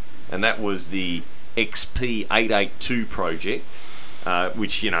automatic, and that was the XP882 project,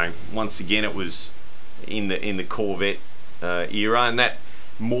 which, once again, it was in the Corvette era, and that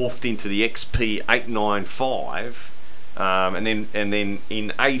morphed into the XP895. And then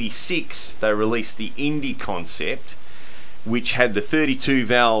in '86 they released the Indy concept, which had the 32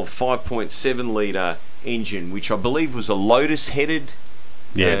 valve 5.7 litre engine, which I believe was a Lotus headed.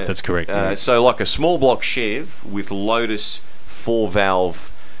 Yeah, that's correct. Yeah. So like a small block Chev with Lotus 4 valve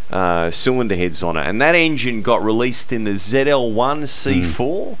cylinder heads on it, and that engine got released in the ZL1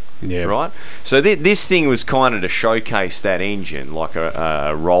 C4. Yeah. Right. So this thing was kind of to showcase that engine, like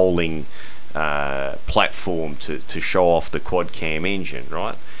a rolling platform to show off the quad cam engine,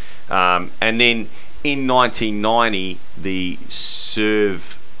 right? And then in 1990, the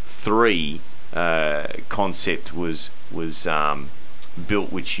Serv 3 concept was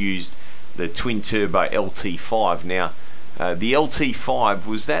built, which used the twin turbo LT5. Now, the LT5,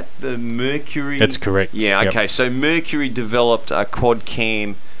 was that the Mercury? That's correct. Yeah. Okay. Yep. So Mercury developed a quad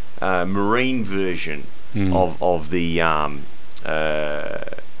cam marine version of the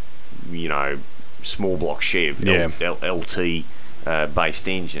small block Chev LT based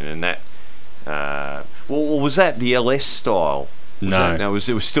engine, and that was that the LS style? It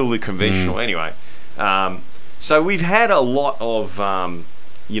was still the conventional. Anyway, so we've had a lot of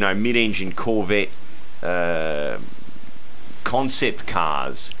mid-engine Corvette concept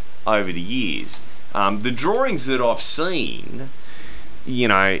cars over the years. The drawings that I've seen,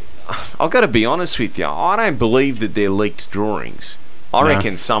 I've got to be honest with you, I don't believe that they're leaked drawings. I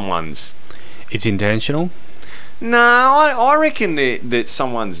reckon someone's... It's intentional? No, I reckon that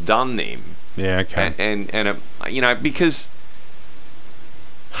someone's done them. Yeah, okay. And because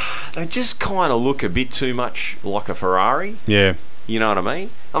they just kind of look a bit too much like a Ferrari. Yeah. You know what I mean?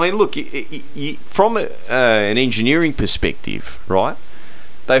 I mean, look, from an engineering perspective, right?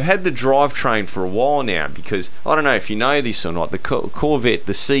 They've had the drivetrain for a while now, because I don't know if you know this or not, the Corvette,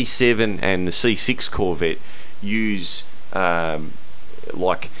 the C7 and the C6 Corvette use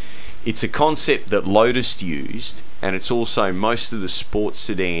it's a concept that Lotus used, and it's also most of the sports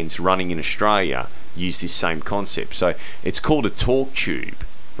sedans running in Australia use this same concept. So it's called a torque tube,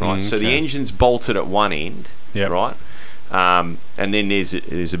 right? So the engine's bolted at one end, right? And then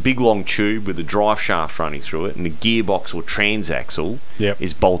there's a big long tube with a drive shaft running through it, and the gearbox or transaxle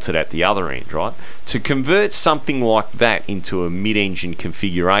is bolted at the other end, right? To convert something like that into a mid-engine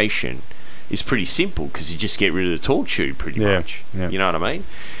configuration is pretty simple, because you just get rid of the torque tube pretty much. You know what I mean?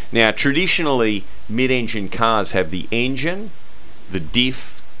 Now, traditionally, mid-engine cars have the engine, the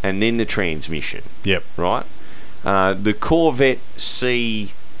diff, and then the transmission. Yep. Right? The Corvette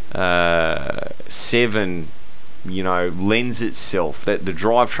C7, lends itself, that the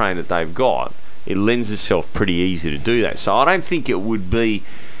drivetrain that they've got, it lends itself pretty easy to do that. So I don't think it would be,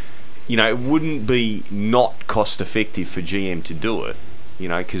 it wouldn't be not cost effective for GM to do it,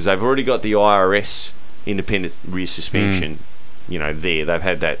 because they've already got the IRS independent rear suspension, there. They've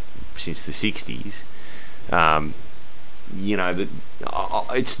had that since the 60s.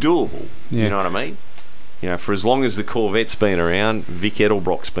 It's doable. You know what I mean? For as long as the Corvette's been around, Vic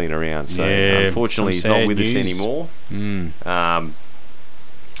Edelbrock's been around. So unfortunately, he's not with us anymore.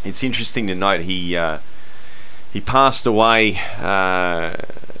 It's interesting to note he passed away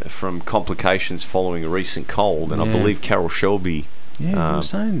from complications following a recent cold, and I believe Carroll Shelby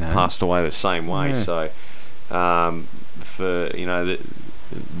saying that. passed away the same way. So for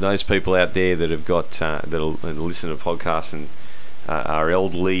those people out there that have got that listen to podcasts and are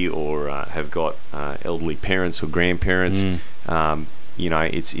elderly or have got elderly parents or grandparents,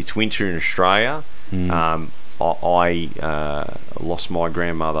 it's winter in Australia. I lost my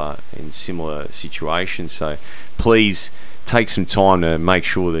grandmother in similar situations, so please take some time to make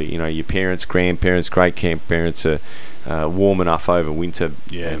sure that your parents, grandparents, great grandparents are warm enough over winter,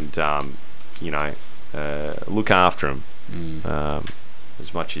 and look after them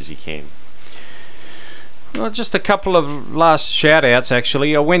as much as you can. Well, just a couple of last shout-outs,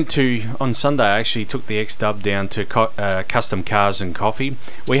 actually. On Sunday, I actually took the X-Dub down to Custom Cars and Coffee.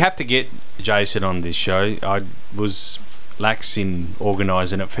 We have to get Jason on this show. I was lax in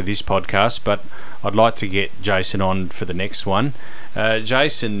organising it for this podcast, but I'd like to get Jason on for the next one.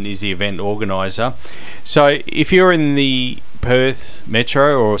 Jason is the event organiser. So if you're in the Perth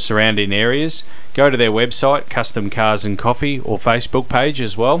Metro or surrounding areas, go to their website, Custom Cars and Coffee, or Facebook page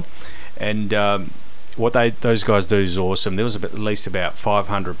as well. And what those guys do is awesome. There was at least about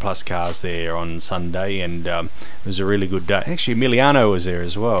 500 plus cars there on Sunday, and it was a really good day. Actually, Emiliano was there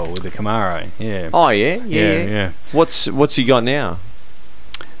as well with the Camaro. Yeah. Oh yeah. What's he got now?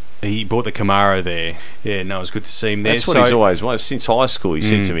 He bought the Camaro there. Yeah, no, it was good to see him there. That's what he's always wanted. Since high school, he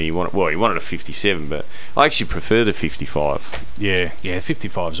said to me, he wanted a 57, but I actually prefer the 55. Yeah,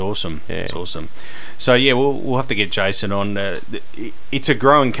 55's awesome. Yeah. It's awesome. So, yeah, we'll have to get Jason on. It's a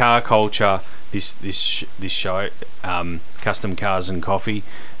growing car culture, this show, Custom Cars and Coffee.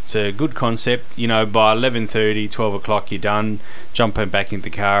 It's a good concept. You know, by 11:30, 12 o'clock, you're done, jumping back into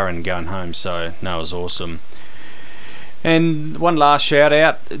the car and going home. So, no, it was awesome. And one last shout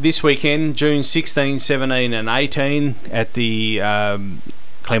out this weekend, June 16, 17 and 18 at the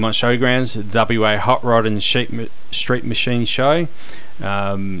Claremont Showgrounds, WA Hot Rod and Street Machine Show.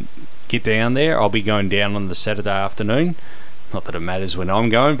 Get down there. I'll be going down on the Saturday afternoon. Not that it matters when I'm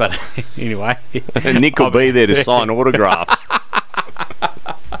going, but anyway. Nick will be there to sign autographs.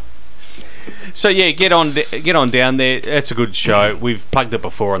 So yeah, get on down there. It's a good show. We've plugged it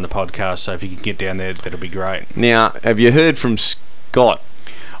before on the podcast, so if you can get down there, that'll be great. Now, have you heard from Scott?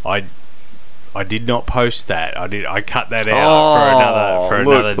 I did not post that. I cut that out for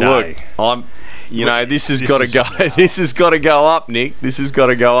another day. This has got to go. This has got to go up, Nick. This has got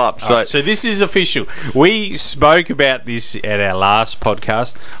to go up. So this is official. We spoke about this at our last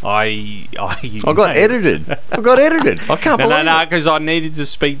podcast. I got edited. I can't believe it. No, because I needed to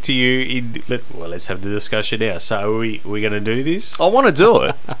speak to you. Let's have the discussion now. So are we going to do this? I want to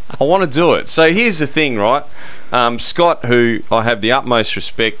do it. So here's the thing, right? Scott, who I have the utmost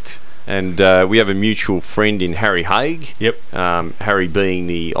respect. And we have a mutual friend in Harry Haig. Yep. Harry being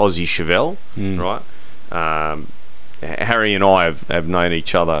the Aussie Chevelle, right? Harry and I have known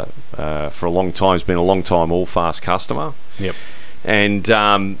each other for a long time. He's been a long time All Fast customer. Yep. And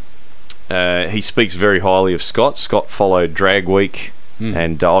he speaks very highly of Scott. Scott followed Drag Week,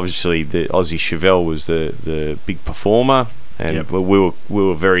 and obviously the Aussie Chevelle was the big performer. And we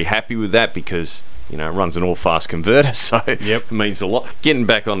were very happy with that because, you know, it runs an all-fast converter, so it means a lot. Getting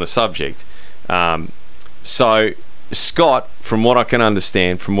back on the subject, so Scott, from what I can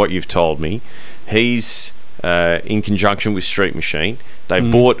understand, from what you've told me, he's in conjunction with Street Machine. They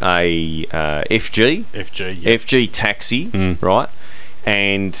bought a FG taxi, right?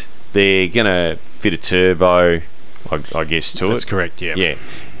 And they're gonna fit a turbo, I guess, to it. That's correct. Yeah,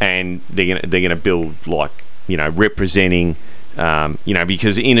 and they're gonna build, like, you know, representing,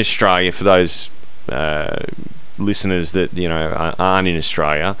 because in Australia, for those listeners that, you know, aren't in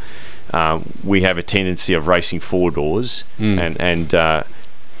Australia, we have a tendency of racing four doors and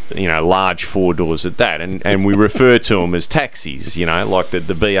large four doors at that, and we refer to them as taxis, you know, like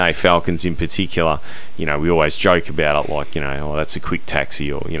the BA Falcons in particular. You know, we always joke about it, like, you know, that's a quick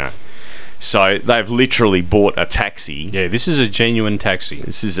taxi, or, you know. So they've literally bought a taxi. Yeah, this is a genuine taxi.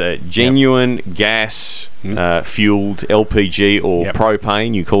 This is a genuine gas fueled LPG or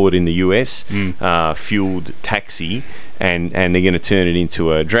propane, you call it in the US, fueled taxi, and they're going to turn it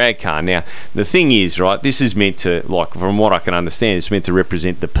into a drag car. Now, the thing is, right, this is meant to, like, from what I can understand, it's meant to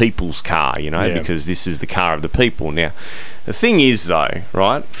represent the people's car, you know, because this is the car of the people. Now, the thing is, though,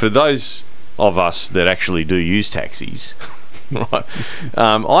 right, for those of us that actually do use taxis, right,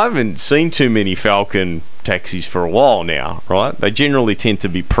 I haven't seen too many Falcon taxis for a while now, right? They generally tend to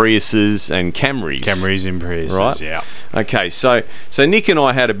be Priuses and Camrys. Camrys and Priuses, right? Yeah. Okay, so Nick and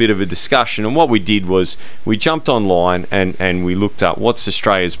I had a bit of a discussion, and what we did was we jumped online and we looked up what's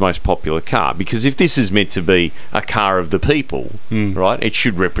Australia's most popular car, because if this is meant to be a car of the people, right, it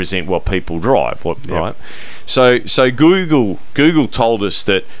should represent what people drive, right? So Google told us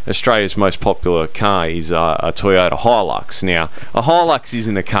that Australia's most popular car is a Toyota Hilux. Now, a Hilux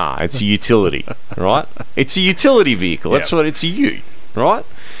isn't a car; it's a utility, right? It's a utility vehicle. That's what it's a ute, right?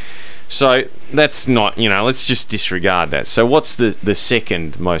 So that's not, you know, let's just disregard that. So what's the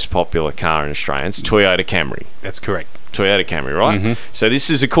second most popular car in Australia? It's Toyota Camry. That's correct. Toyota Camry, right? So this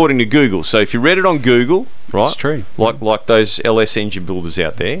is according to Google. So if you read it on Google, right? It's true. Like those LS engine builders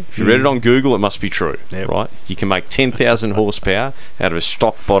out there. If you read it on Google, it must be true, right? You can make 10,000 horsepower out of a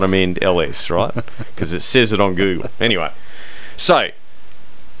stock bottom end LS, right? Because it says it on Google. Anyway, so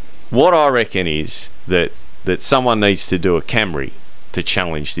what I reckon is that someone needs to do a Camry to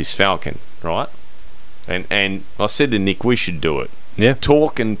challenge this Falcon, right? And I said to Nick, we should do it. Yeah.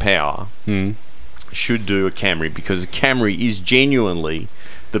 Torque and Power should do a Camry, because a Camry is genuinely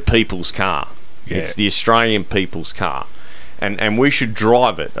the people's car. Yeah. It's the Australian people's car. And we should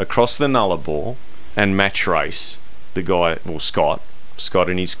drive it across the Nullarbor and match race the guy, well, Scott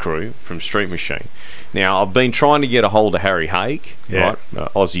and his crew from Street Machine. Now, I've been trying to get a hold of Harry Haig, right,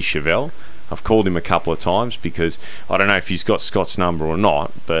 Aussie Chevelle. I've called him a couple of times because I don't know if he's got Scott's number or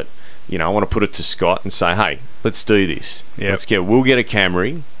not, but, you know, I want to put it to Scott and say, hey, let's do this. Yep. We'll get a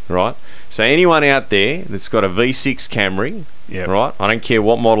Camry, right? So anyone out there that's got a V6 Camry, right, I don't care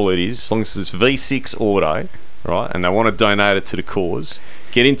what model it is, as long as it's V6 Auto, right, and they want to donate it to the cause,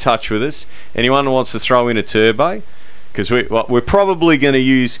 get in touch with us. Anyone who wants to throw in a turbo, because we're probably going to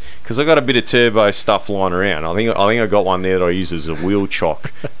use, because I got a bit of turbo stuff lying around. I think I got one there that I use as a wheel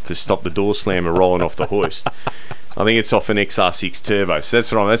chock to stop the door slammer rolling off the hoist. I think it's off an XR6 turbo, so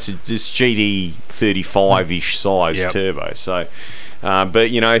that's what that's this GT 35-ish size turbo. So,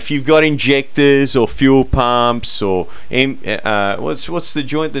 but you know, if you've got injectors or fuel pumps or what's the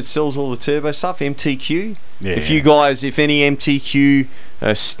joint that sells all the turbo stuff? MTQ. Yeah. If any MTQ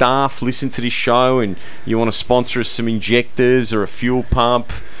staff listen to this show and you want to sponsor us some injectors or a fuel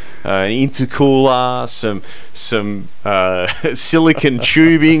pump, an intercooler, some silicon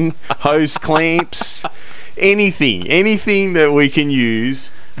tubing, hose clamps, anything that we can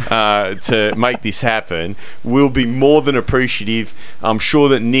use to make this happen, we'll be more than appreciative. I'm sure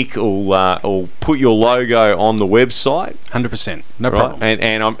that Nick will put your logo on the website. 100%, no problem.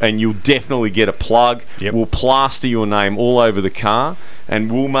 And you'll definitely get a plug. Yep. We'll plaster your name all over the car,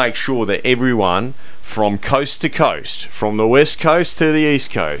 and we'll make sure that everyone from coast to coast, from the west coast to the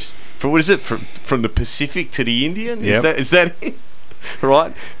east coast, from the Pacific to the Indian, is that it?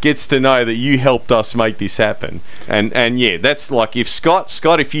 Right, gets to know that you helped us make this happen, and yeah, that's like, if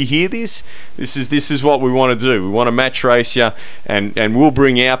Scott, if you hear this is what we want to do. We want to match race you, and we'll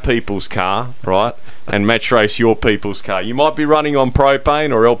bring our people's car, right, and match race your people's car. You might be running on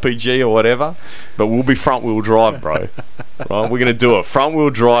propane or LPG or whatever, but we'll be front wheel drive, bro. Right, we're gonna do it front wheel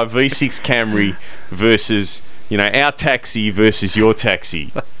drive V6 Camry versus, you know, our taxi versus your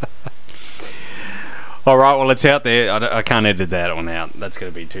taxi. All right, well, it's out there. I can't edit that one out. That's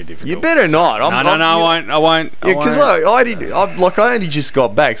going to be too difficult. You better not. I won't. Yeah, because I only just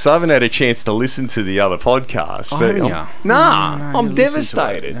got back, so I haven't had a chance to listen to the other podcast. I'm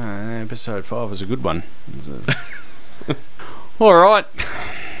devastated. No, episode 5 was a good one. All right.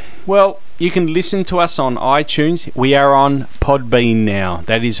 Well, you can listen to us on iTunes. We are on Podbean now.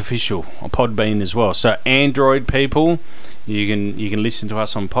 That is official. On Podbean as well. So Android people, you can listen to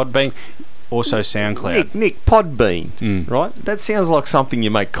us on Podbean. Also SoundCloud. Nick, Podbean, right? That sounds like something you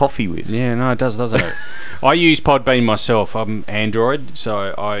make coffee with. Yeah, no, it does, doesn't it? I use Podbean myself. I'm Android,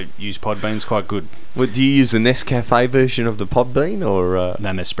 so I use Podbean. It's quite good. Well, do you use the Nescafe version of the Podbean or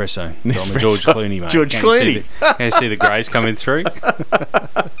no, Nespresso? I'm a George Clooney, mate. George Clooney. Can you see the greys coming through?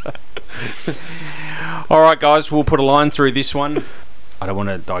 All right, guys, we'll put a line through this one. I don't want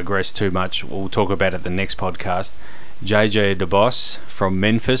to digress too much. We'll talk about it the next podcast. JJ DeBoss from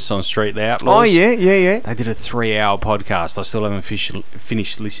Memphis on Street Outlaws. Oh, yeah. They did a 3-hour podcast. I still haven't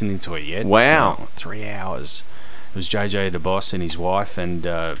finished listening to it yet. Wow. So, 3 hours. It was JJ DeBoss and his wife and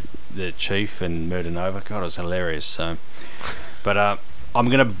the Chief and Murder Nova. God, it was hilarious. So, but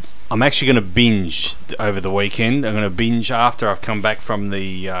I'm actually going to binge over the weekend. I'm going to binge after I've come back from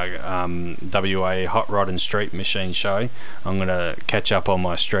the WA Hot Rod and Street Machine show. I'm going to catch up on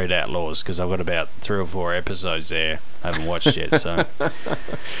my Street Outlaws because I've got about 3 or 4 episodes there I haven't watched yet. So,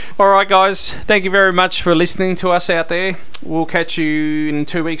 all right, guys, thank you very much for listening to us out there. We'll catch you in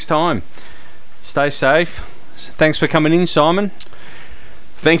 2 weeks' time. Stay safe. Thanks for coming in, Simon.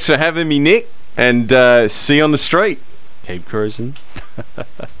 Thanks for having me, Nick, and see you on the street. Keep cruising.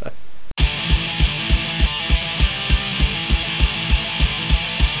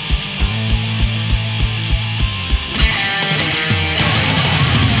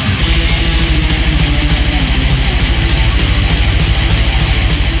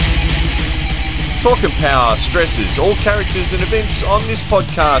 Talk and Power stresses all characters and events on this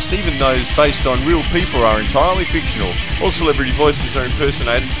podcast, even those based on real people, are entirely fictional. All celebrity voices are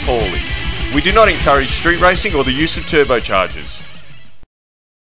impersonated poorly. We do not encourage street racing or the use of turbochargers.